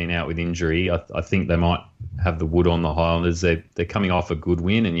players who've been out with injury, I think they might have the wood on the Highlanders. They're coming off a good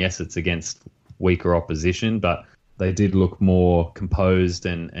win, and yes, it's against weaker opposition, but they did look more composed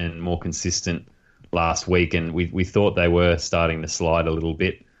and more consistent last week, and we thought they were starting to slide a little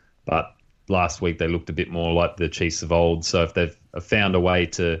bit, but last week they looked a bit more like the Chiefs of old. So if they've found a way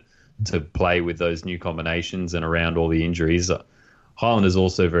to play with those new combinations and around all the injuries, Highlanders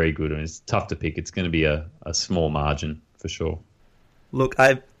also very good, and it's tough to pick. It's going to be a small margin for sure. Look,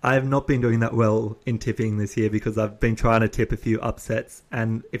 I've not been doing that well in tipping this year because I've been trying to tip a few upsets,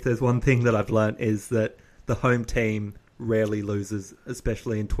 and if there's one thing that I've learnt is that the home team rarely loses,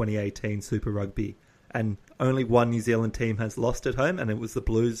 especially in 2018 Super Rugby. And only one New Zealand team has lost at home, and it was the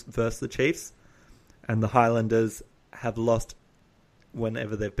Blues versus the Chiefs. And the Highlanders have lost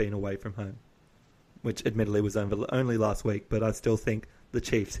whenever they've been away from home, which admittedly was only last week, but I still think the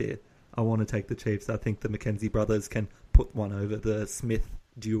Chiefs here. I want to take the Chiefs. I think the McKenzie brothers can put one over the Smith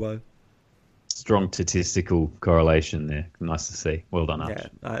duo. Strong statistical correlation there. Nice to see. Well done, Arch.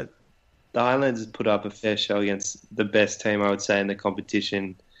 Yeah, The Highlanders put up a fair show against the best team, I would say, in the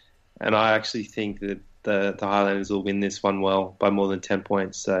competition. And I actually think that the Highlanders will win this one well by more than 10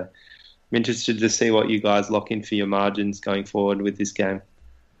 points. So I'm interested to see what you guys lock in for your margins going forward with this game.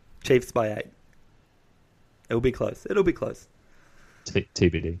 Chiefs by 8. It'll be close.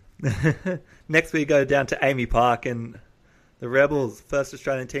 TBD. Next we go down to Amy Park, and the Rebels, first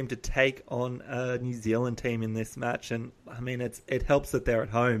Australian team to take on a New Zealand team in this match. And I mean, it helps that they're at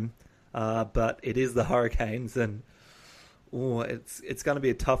home, but it is the Hurricanes, and it's going to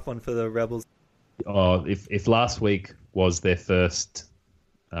be a tough one for the Rebels. Oh, if last week was their first,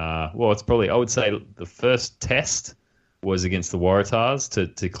 it's probably, I would say the first test was against the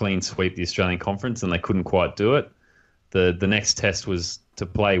Waratahs to clean sweep the Australian Conference, and they couldn't quite do it. The next test was to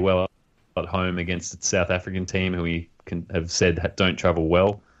play well at home against the South African team, who we have said don't travel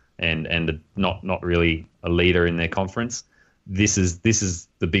well and not really a leader in their conference. This is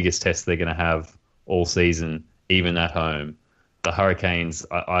the biggest test they're going to have all season, even at home. The Hurricanes,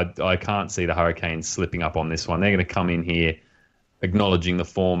 I can't see the Hurricanes slipping up on this one. They're going to come in here acknowledging the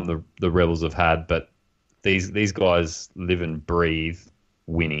form the Rebels have had, but these guys live and breathe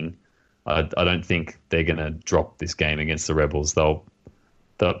winning. I don't think they're going to drop this game against the Rebels.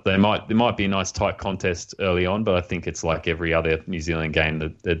 It might be a nice tight contest early on, but I think it's like every other New Zealand game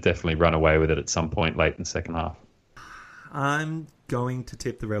that they'll definitely run away with it at some point late in the second half. I'm going to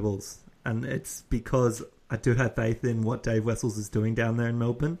tip the Rebels, and it's because I do have faith in what Dave Wessels is doing down there in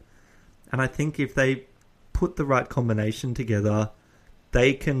Melbourne. And I think if they put the right combination together,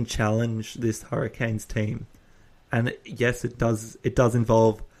 they can challenge this Hurricanes team. And yes, it does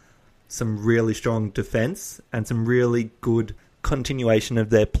involve some really strong defence and some really good continuation of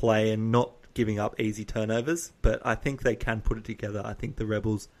their play and not giving up easy turnovers. But I think they can put it together. I think the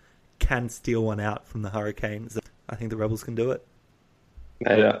Rebels can steal one out from the Hurricanes. I think the Rebels can do it.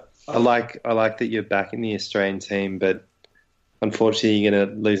 Mate, I like that you're backing the Australian team, but unfortunately you're going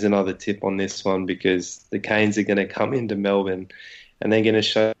to lose another tip on this one because the Canes are going to come into Melbourne and they're going to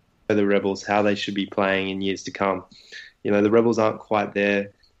show the Rebels how they should be playing in years to come. You know, the Rebels aren't quite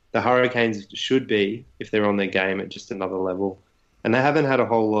there. The Hurricanes should be if they're on their game at just another level. And they haven't had a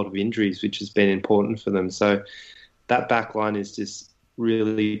whole lot of injuries, which has been important for them. So that backline is just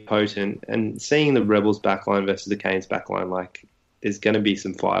really potent. And seeing the Rebels backline versus the Canes backline, like, there's going to be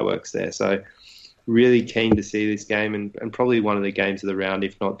some fireworks there. So really keen to see this game and probably one of the games of the round,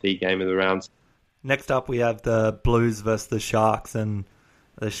 if not the game of the round. Next up, we have the Blues versus the Sharks. And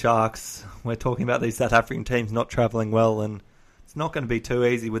the Sharks, we're talking about these South African teams not travelling well, and it's not going to be too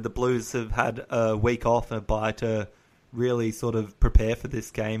easy with the Blues have had a week off, a bye to really sort of prepare for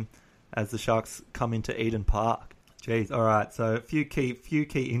this game as the Sharks come into Eden Park. Jeez, all right. So a few key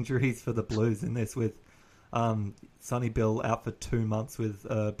injuries for the Blues in this with Sonny Bill out for 2 months with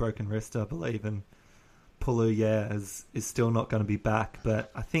a broken wrist, I believe, and Pulu, is still not going to be back.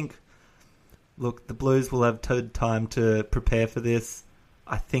 But I think, look, the Blues will have time to prepare for this.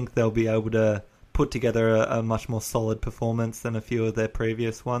 I think they'll be able to put together a much more solid performance than a few of their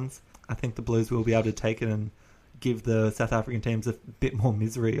previous ones. I think the Blues will be able to take it and give the South African teams a bit more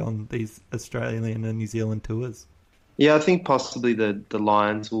misery on these Australian and New Zealand tours. Yeah, I think possibly the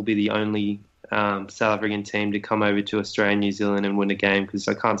Lions will be the only South African team to come over to Australia and New Zealand and win a game, because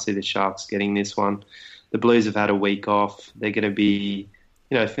I can't see the Sharks getting this one. The Blues have had a week off. They're going to be,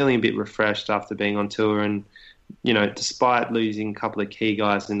 feeling a bit refreshed after being on tour, and despite losing a couple of key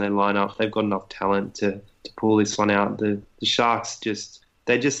guys in their lineup, they've got enough talent to pull this one out. The Sharks just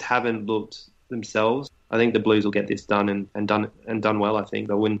haven't looked themselves. I think the Blues will get this done and done well. I think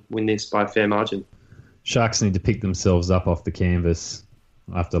they'll win this by a fair margin. Sharks need to pick themselves up off the canvas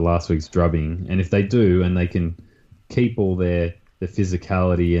after last week's drubbing, and if they do, and they can keep all their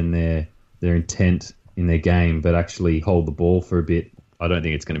physicality and their intent in their game, but actually hold the ball for a bit, I don't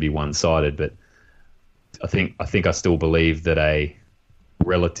think it's going to be one-sided. But I think I still believe that a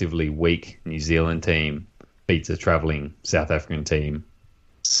relatively weak New Zealand team beats a travelling South African team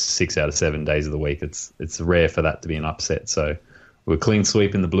 6 out of 7 days of the week. It's rare for that to be an upset. So we're clean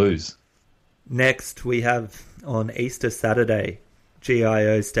sweep in the Blues. Next, we have on Easter Saturday,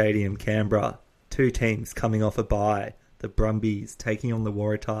 GIO Stadium, Canberra, 2 teams coming off a bye. The Brumbies taking on the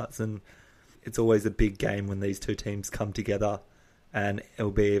Waratahs, and it's always a big game when these 2 teams come together, and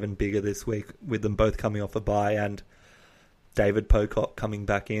it'll be even bigger this week with them both coming off a bye and David Pocock coming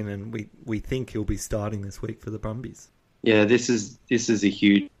back in, and we think he'll be starting this week for the Brumbies. Yeah, this is a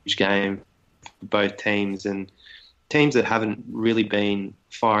huge game for both teams, and teams that haven't really been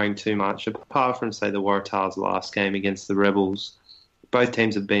firing too much, apart from, say, the Waratahs' last game against the Rebels. Both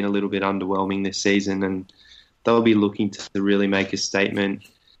teams have been a little bit underwhelming this season, and they'll be looking to really make a statement.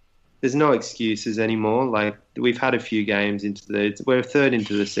 There's no excuses anymore. Like, we've had a few games we're a third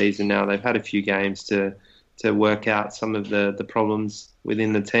into the season now. They've had a few games to work out some of the problems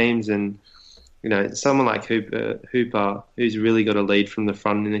within the teams, and someone like Hooper, who's really got to lead from the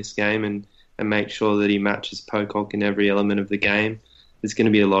front in this game and make sure that he matches Pocock in every element of the game. There's going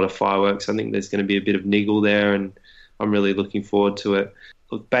to be a lot of fireworks. I think there's going to be a bit of niggle there, and I'm really looking forward to it.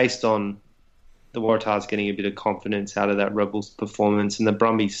 Look, based on the Waratahs getting a bit of confidence out of that Rebels performance, and the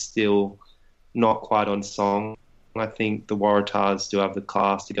Brumbies still not quite on song, I think the Waratahs do have the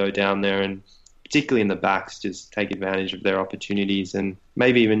class to go down there and, particularly in the backs, just take advantage of their opportunities. And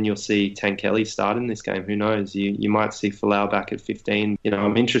maybe even you'll see Tank Kelly start in this game. Who knows? You might see Folau back at 15.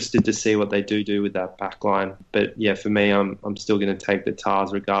 I'm interested to see what they do with that back line. But yeah, for me, I'm still going to take the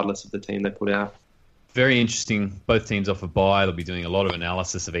Tars regardless of the team they put out. Very interesting. Both teams off a bye. They'll be doing a lot of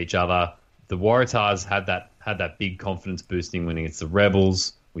analysis of each other. The Waratahs had that big confidence boosting win against the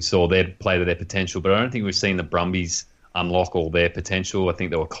Rebels. We saw their play to their potential, but I don't think we've seen the Brumbies unlock all their potential. I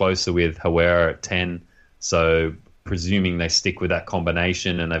think they were closer with Hawera at 10. So presuming they stick with that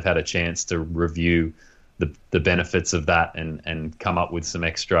combination and they've had a chance to review the benefits of that and come up with some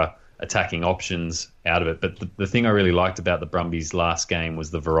extra attacking options out of it. But the thing I really liked about the Brumbies last game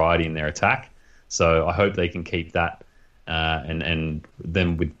was the variety in their attack. So I hope they can keep that. And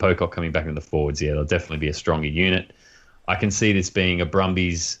then with Pocock coming back into the forwards, they'll definitely be a stronger unit. I can see this being a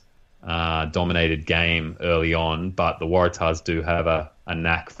Brumbies dominated game early on, but the Waratahs do have a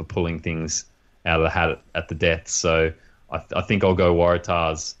knack for pulling things out of the hat at the death. So I think I'll go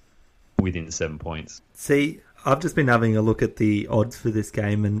Waratahs within 7 points. See, I've just been having a look at the odds for this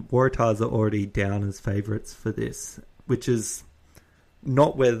game, and Waratahs are already down as favourites for this, which is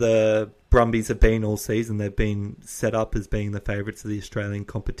not where the Brumbies have been all season. They've been set up as being the favourites of the Australian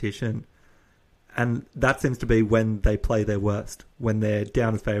competition. And that seems to be when they play their worst. When they're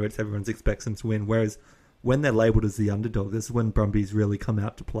down as favourites, everyone expects them to win. Whereas when they're labelled as the underdog, this is when Brumbies really come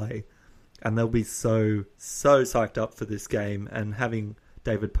out to play. And they'll be so psyched up for this game. And having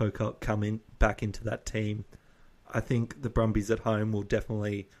David Pocock come back into that team, I think the Brumbies at home will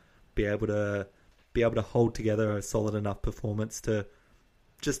definitely be able to hold together a solid enough performance to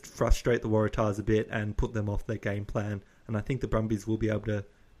just frustrate the Waratahs a bit and put them off their game plan. And I think the Brumbies will be able to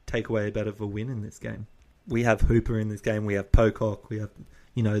take away a bit of a win in this game. We have Hooper in this game. We have Pocock. We have,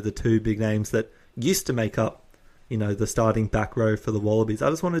 the two big names that used to make up, the starting back row for the Wallabies. I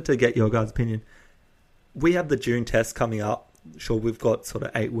just wanted to get your guys' opinion. We have the June test coming up. Sure, we've got sort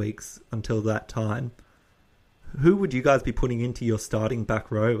of 8 weeks until that time. Who would you guys be putting into your starting back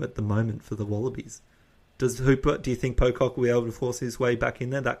row at the moment for the Wallabies? Do you think Pocock will be able to force his way back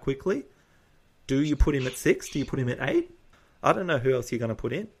in there that quickly? Do you put him at 6? Do you put him at 8? I don't know who else you're going to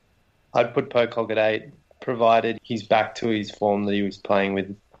put in. I'd put Pocock at 8, provided he's back to his form that he was playing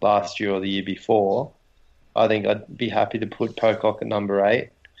with last year or the year before. I think I'd be happy to put Pocock at number 8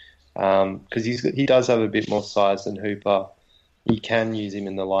 because he does have a bit more size than Hooper. You can use him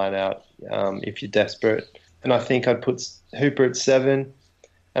in the line-out if you're desperate. And I think I'd put Hooper at 7.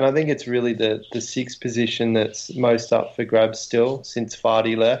 And I think it's really the 6 position that's most up for grabs still since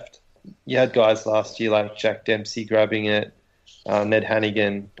Vardy left. You had guys last year like Jack Dempsey grabbing it, Ned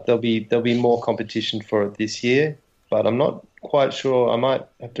Hannigan. There'll be more competition for it this year, but I'm not quite sure. I might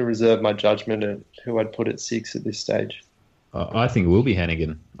have to reserve my judgment at who I'd put at 6 at this stage. I think it will be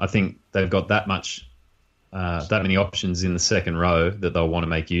Hannigan. I think they've got that many options in the second row that they'll want to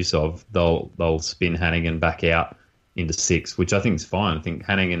make use of. They'll spin Hannigan back out into 6, which I think is fine. I think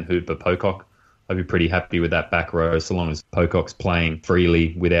Hannigan, Hooper, Pocock, I'd be pretty happy with that back row so long as Pocock's playing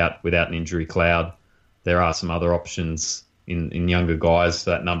freely without an injury cloud. There are some other options in younger guys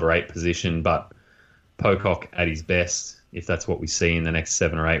for that number 8 position, but Pocock at his best, if that's what we see in the next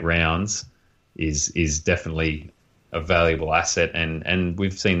 7 or 8 rounds, is definitely a valuable asset. And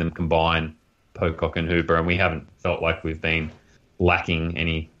we've seen them combine Pocock and Hooper, and we haven't felt like we've been lacking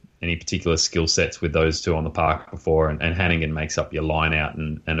any particular skill sets with those two on the park before, and Hannigan makes up your line out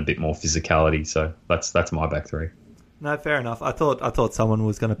and a bit more physicality. So that's my back 3. No, fair enough. I thought someone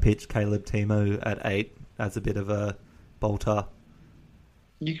was going to pitch Caleb Timo at 8 as a bit of a bolter.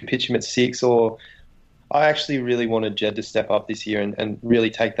 You can pitch him at 6, or I actually really wanted Jed to step up this year and really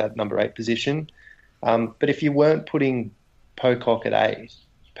take that number 8 position. But if you weren't putting Pocock at 8,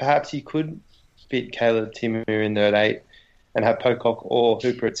 perhaps you could fit Caleb Timo in there at 8 and have Pocock or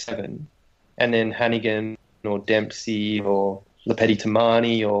Hooper at 7, and then Hannigan or Dempsey or Lepeti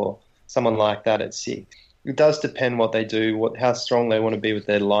Tamani or someone like that at 6. It does depend what they do, how strong they want to be with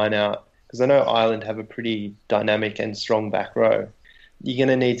their line out, because I know Ireland have a pretty dynamic and strong back row. You're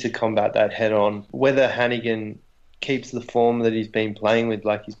going to need to combat that head on. Whether Hannigan keeps the form that he's been playing with,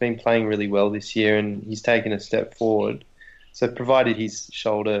 like he's been playing really well this year and he's taken a step forward. So provided his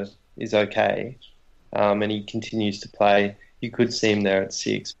shoulder is okay, and he continues to play, you could see him there at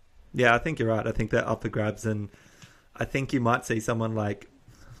 6. Yeah, I think you're right. I think they're up for grabs, and I think you might see someone like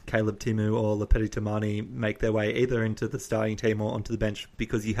Caleb Timu or Lepeti Tamani make their way either into the starting team or onto the bench,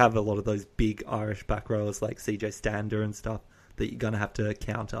 because you have a lot of those big Irish back rowers like CJ Stander and stuff that you're going to have to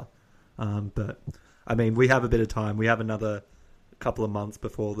counter. But, I mean, we have a bit of time. We have another couple of months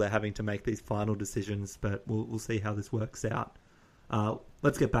before they're having to make these final decisions, but we'll see how this works out.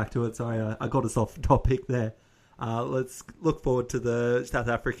 Let's get back to it. Sorry, I got us off topic there. Let's look forward to the South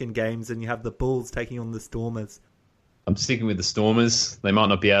African games, and you have the Bulls taking on the Stormers. I'm sticking with the Stormers. They might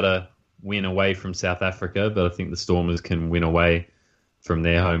not be able to win away from South Africa, but I think the Stormers can win away from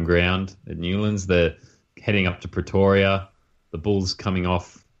their home ground at Newlands. They're heading up to Pretoria. The Bulls coming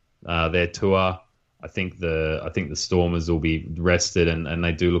off their tour. I think the Stormers will be rested, and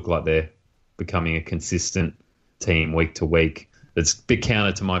they do look like they're becoming a consistent team week to week. It's a bit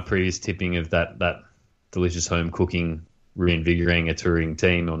counter to my previous tipping of that delicious home cooking, reinvigorating a touring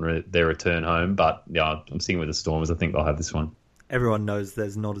team on their return home. But yeah, I'm sticking with the Stormers. I think they'll have this one. Everyone knows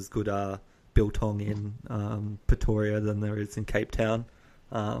there's not as good biltong in Pretoria than there is in Cape Town.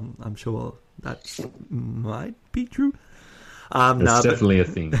 I'm sure that might be true. It's definitely a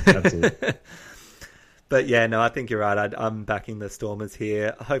thing. Absolutely. But yeah, no, I think you're right. I'm backing the Stormers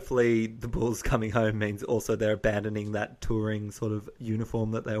here. Hopefully the Bulls coming home means also they're abandoning that touring sort of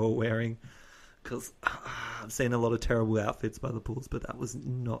uniform that they were wearing. Because I've seen a lot of terrible outfits by the Bulls, but that was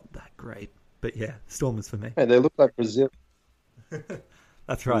not that great. But yeah, Stormers for me. Hey, they look like Brazil.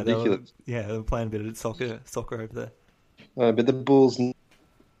 That's right. Ridiculous. They were playing a bit of soccer over there. But the Bulls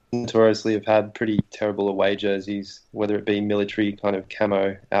notoriously have had pretty terrible away jerseys, whether it be military kind of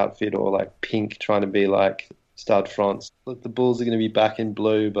camo outfit or like pink trying to be like Stade France. Look, the Bulls are going to be back in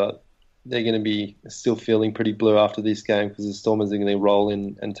blue, but they're going to be still feeling pretty blue after this game because the Stormers are going to roll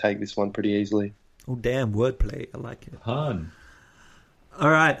in and take this one pretty easily. Oh, damn, wordplay. I like it. Pun. All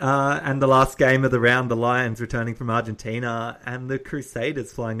right, and the last game of the round, the Lions returning from Argentina and the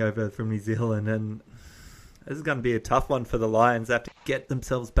Crusaders flying over from New Zealand. And this is going to be a tough one for the Lions. They have to get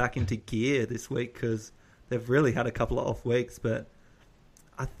themselves back into gear this week because they've really had a couple of off weeks. But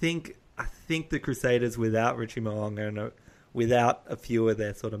I think the Crusaders, without Richie Mo'unga and without a few of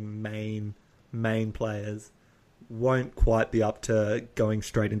their sort of main players, won't quite be up to going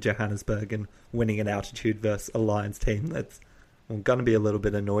straight in Johannesburg and winning an altitude versus a Lions team that's going to be a little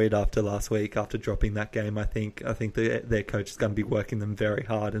bit annoyed after last week, after dropping that game. I think their coach is going to be working them very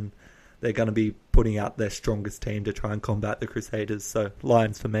hard, and they're going to be putting out their strongest team to try and combat the Crusaders. So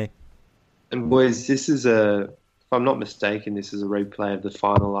Lions for me. And boys, if I'm not mistaken, this is a replay of the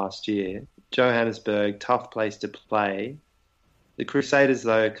final last year. Johannesburg, tough place to play. The Crusaders,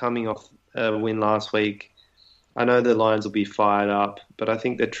 though, coming off a win last week, I know the Lions will be fired up, but I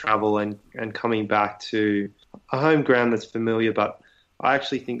think the travel and coming back to a home ground that's familiar, but I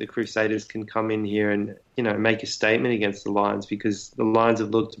actually think the Crusaders can come in here and, make a statement against the Lions because the Lions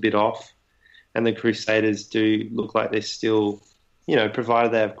have looked a bit off and the Crusaders do look like they're still,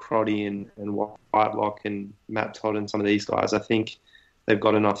 provided they have Crotty and Whitelock and Matt Todd and some of these guys, I think they've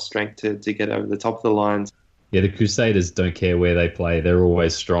got enough strength to get over the top of the Lions. Yeah, the Crusaders don't care where they play. They're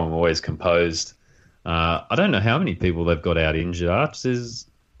always strong, always composed. I don't know how many people they've got out injured. Arch is,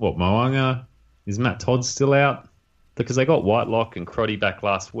 Mo'unga? Is Matt Todd still out? Because they got Whitelock and Crotty back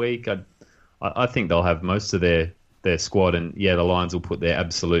last week. I think they'll have most of their squad, and yeah, the Lions will put their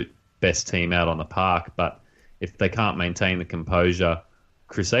absolute best team out on the park. But if they can't maintain the composure,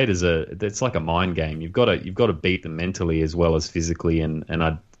 Crusaders it's like a mind game. You've got to beat them mentally as well as physically, and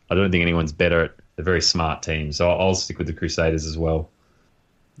I don't think anyone's better at a very smart team. So I'll stick with the Crusaders as well.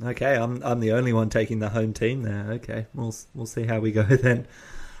 Okay, I'm the only one taking the home team there. Okay, we'll see how we go then.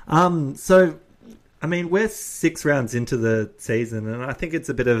 So, I mean, we're 6 rounds into the season, and I think it's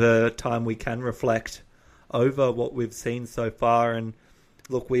a bit of a time we can reflect over what we've seen so far. And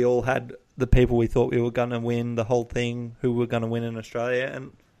look, we all had the people we thought we were going to win the whole thing, who were going to win in Australia.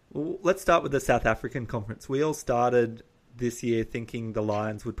 And let's start with the South African Conference. We all started this year thinking the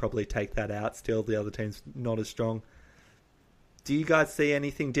Lions would probably take that out. Still, the other team's not as strong. Do you guys see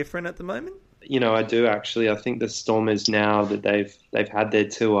anything different at the moment? I do actually. I think the Stormers, now that they've had their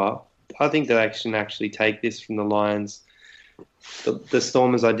tour, I think they can actually take this from the Lions. The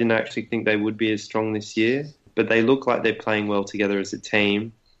Stormers, I didn't actually think they would be as strong this year, but they look like they're playing well together as a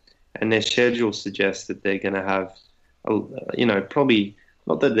team, and their schedule suggests that they're going to have, probably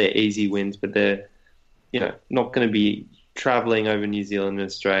not that they're easy wins, but they're, not going to be travelling over New Zealand and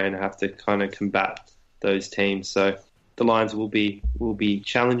Australia and have to kind of combat those teams. So the Lions will be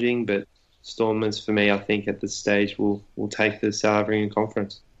challenging, but Stormers, for me, I think at this stage will take the South African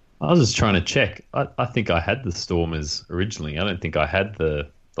Conference. I was just trying to check. I think I had the Stormers originally. I don't think I had the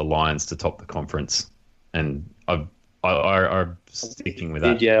Lions to top the conference, and I'm sticking with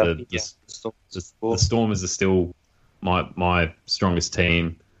that. Yeah, the Stormers are still my strongest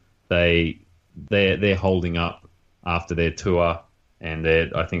team. They're holding up after their tour, and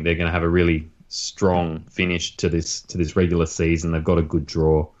I think they're going to have a really strong finish to this regular season. They've got a good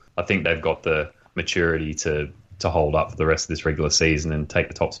draw. I think they've got the maturity to hold up for the rest of this regular season and take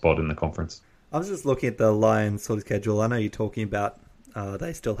the top spot in the conference. I was just looking at the Lions sort of schedule. I know you're talking about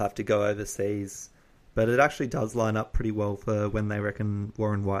they still have to go overseas, but it actually does line up pretty well for when they reckon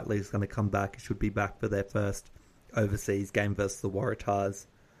Warren Whiteley is going to come back. He should be back for their first overseas game versus the Waratahs.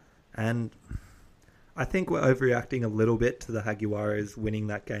 And I think we're overreacting a little bit to the Jaguares winning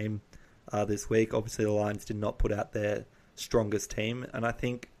that game this week. Obviously, the Lions did not put out their strongest team, and I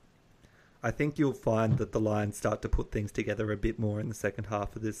think you'll find that the Lions start to put things together a bit more in the second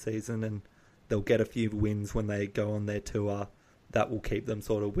half of this season, and they'll get a few wins when they go on their tour that will keep them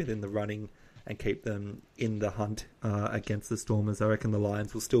sort of within the running and keep them in the hunt against the Stormers. I reckon the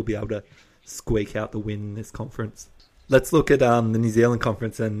Lions will still be able to squeak out the win in this conference. Let's look at the New Zealand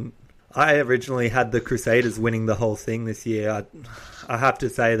Conference, and I originally had the Crusaders winning the whole thing this year. I have to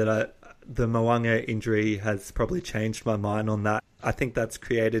say that the Mo'unga injury has probably changed my mind on that. I think that's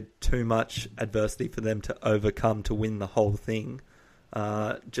created too much adversity for them to overcome to win the whole thing.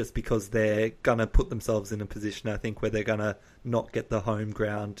 just because they're going to put themselves in a position, I think, where they're going to not get the home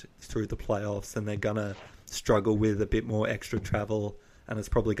ground through the playoffs, and they're going to struggle with a bit more extra travel, and it's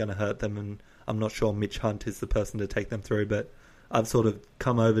probably going to hurt them. And I'm not sure Mitch Hunt is the person to take them through, but I've sort of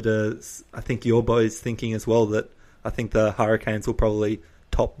come over to, I think, your boys thinking as well that I think the Hurricanes will probably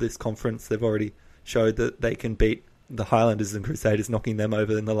top this conference. They've already showed that they can beat the Highlanders and Crusaders. Knocking them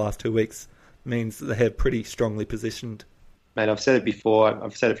over in the last 2 weeks means that they're pretty strongly positioned. Mate, I've said it before.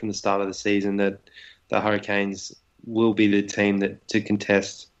 I've said it from the start of the season that the Hurricanes will be the team to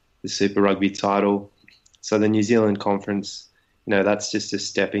contest the Super Rugby title. So the New Zealand Conference, that's just a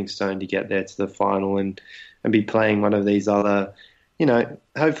stepping stone to get there to the final and be playing one of these other,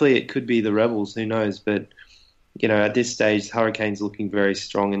 hopefully it could be the Rebels, who knows. But, at this stage, Hurricanes looking very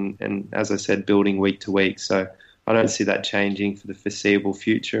strong and, as I said, building week to week. So I don't see that changing for the foreseeable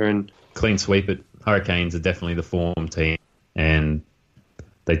future. And clean sweep it. Hurricanes are definitely the form team, and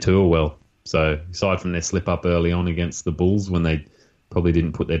they tour well. So aside from their slip up early on against the Bulls when they probably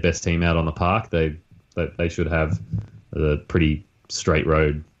didn't put their best team out on the park, they should have a pretty straight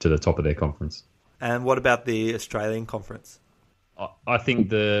road to the top of their conference. And what about the Australian Conference? I think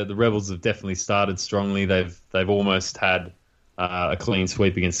the Rebels have definitely started strongly. They've almost had a clean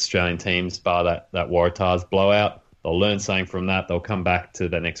sweep against Australian teams, bar that Waratahs blowout. They'll learn something from that. They'll come back to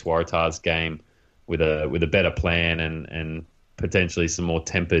the next Waratahs game with a better plan and potentially some more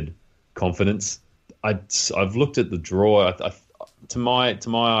tempered confidence. I've looked at the draw. To my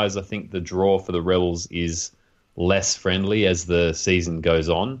eyes, I think the draw for the Rebels is less friendly as the season goes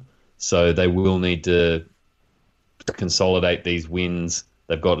on. So they will need to consolidate these wins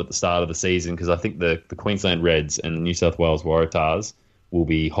they've got at the start of the season, because I think the Queensland Reds and the New South Wales Waratahs will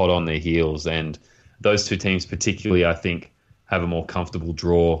be hot on their heels. And those two teams particularly, I think, have a more comfortable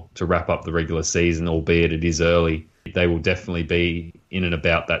draw to wrap up the regular season, albeit it is early. They will definitely be in and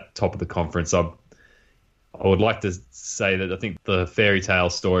about that top of the conference. I would like to say that I think the fairy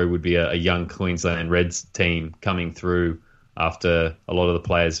tale story would be a young Queensland Reds team coming through after a lot of the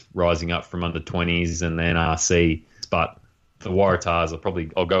players rising up from under 20s and the NRC. But the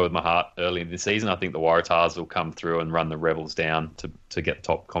Waratahs I'll go with my heart early in the season. I think the Waratahs will come through and run the Rebels down to get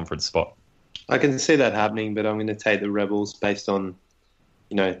top conference spot. I can see that happening, but I'm going to take the Rebels based on,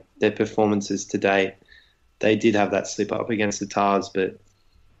 their performances to date. They did have that slip up against the Tars, but,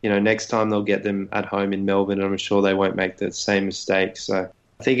 next time they'll get them at home in Melbourne, and I'm sure they won't make the same mistake. So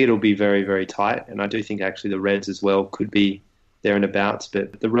I think it'll be very, very tight, and I do think actually the Reds as well could be there and abouts.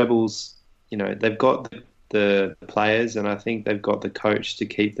 But the Rebels, they've got the players, and I think they've got the coach to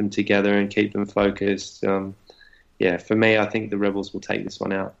keep them together and keep them focused. For me, I think the Rebels will take this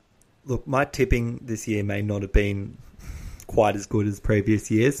one out. Look, my tipping this year may not have been quite as good as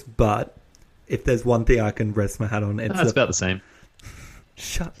previous years, but if there's one thing I can rest my hat on, it's about the same.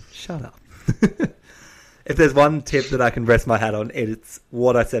 Shut up. If there's one tip that I can rest my hat on, it's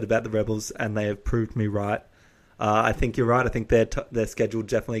what I said about the Rebels, and they have proved me right. I think you're right. I think their schedule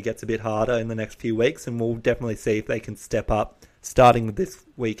definitely gets a bit harder in the next few weeks, and we'll definitely see if they can step up, starting with this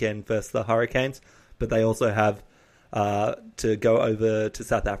weekend versus the Hurricanes. But they also have to go over to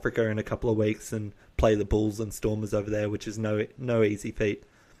South Africa in a couple of weeks and play the Bulls and Stormers over there, which is no easy feat.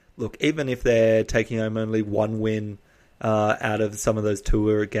 Look, even if they're taking home only one win out of some of those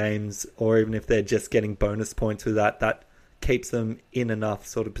tour games, or even if they're just getting bonus points with that keeps them in enough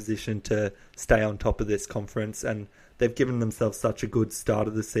sort of position to stay on top of this conference. And they've given themselves such a good start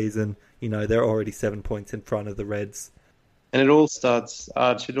of the season. They're already 7 points in front of the Reds. And it all starts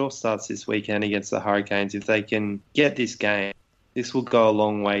this weekend against the Hurricanes. If they can get this game, this will go a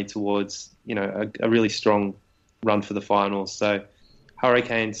long way towards, a really strong run for the finals. So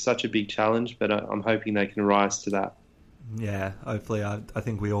Hurricanes, such a big challenge, but I'm hoping they can rise to that. Yeah, hopefully. I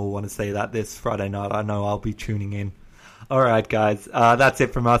think we all want to see that this Friday night. I know I'll be tuning in. All right, guys. That's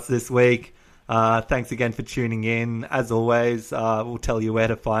it from us this week. Thanks again for tuning in. As always, we'll tell you where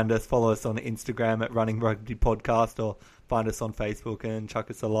to find us. Follow us on Instagram at Running Rugby Podcast, or find us on Facebook and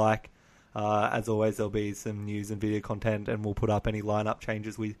chuck us a like. As always, there'll be some news and video content, and we'll put up any lineup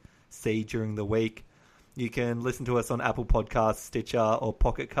changes we see during the week. You can listen to us on Apple Podcasts, Stitcher, or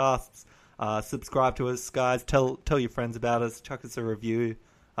Pocket Casts. Subscribe to us, guys. Tell your friends about us. Chuck us a review.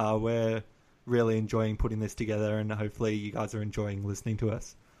 We're really enjoying putting this together, and hopefully you guys are enjoying listening to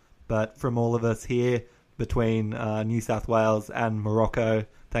us. But from all of us here between New South Wales and Morocco,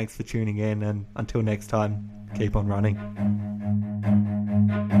 thanks for tuning in, and until next time, keep on running.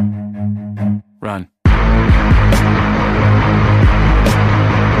 Run.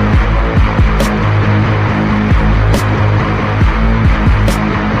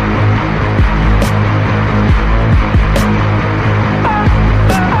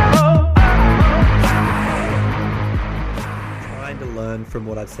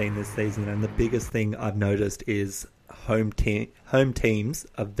 I've seen this season, and the biggest thing I've noticed is home teams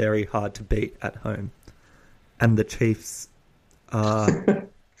are very hard to beat at home, and the Chiefs are.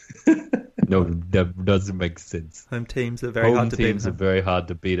 No, that doesn't make sense. Home teams are very hard to beat. Home teams are very hard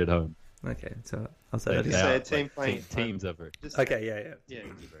to beat at home. Okay, so I'll say that You again. say a team playing Teams are very. Okay, yeah.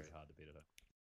 Teams are very hard to beat.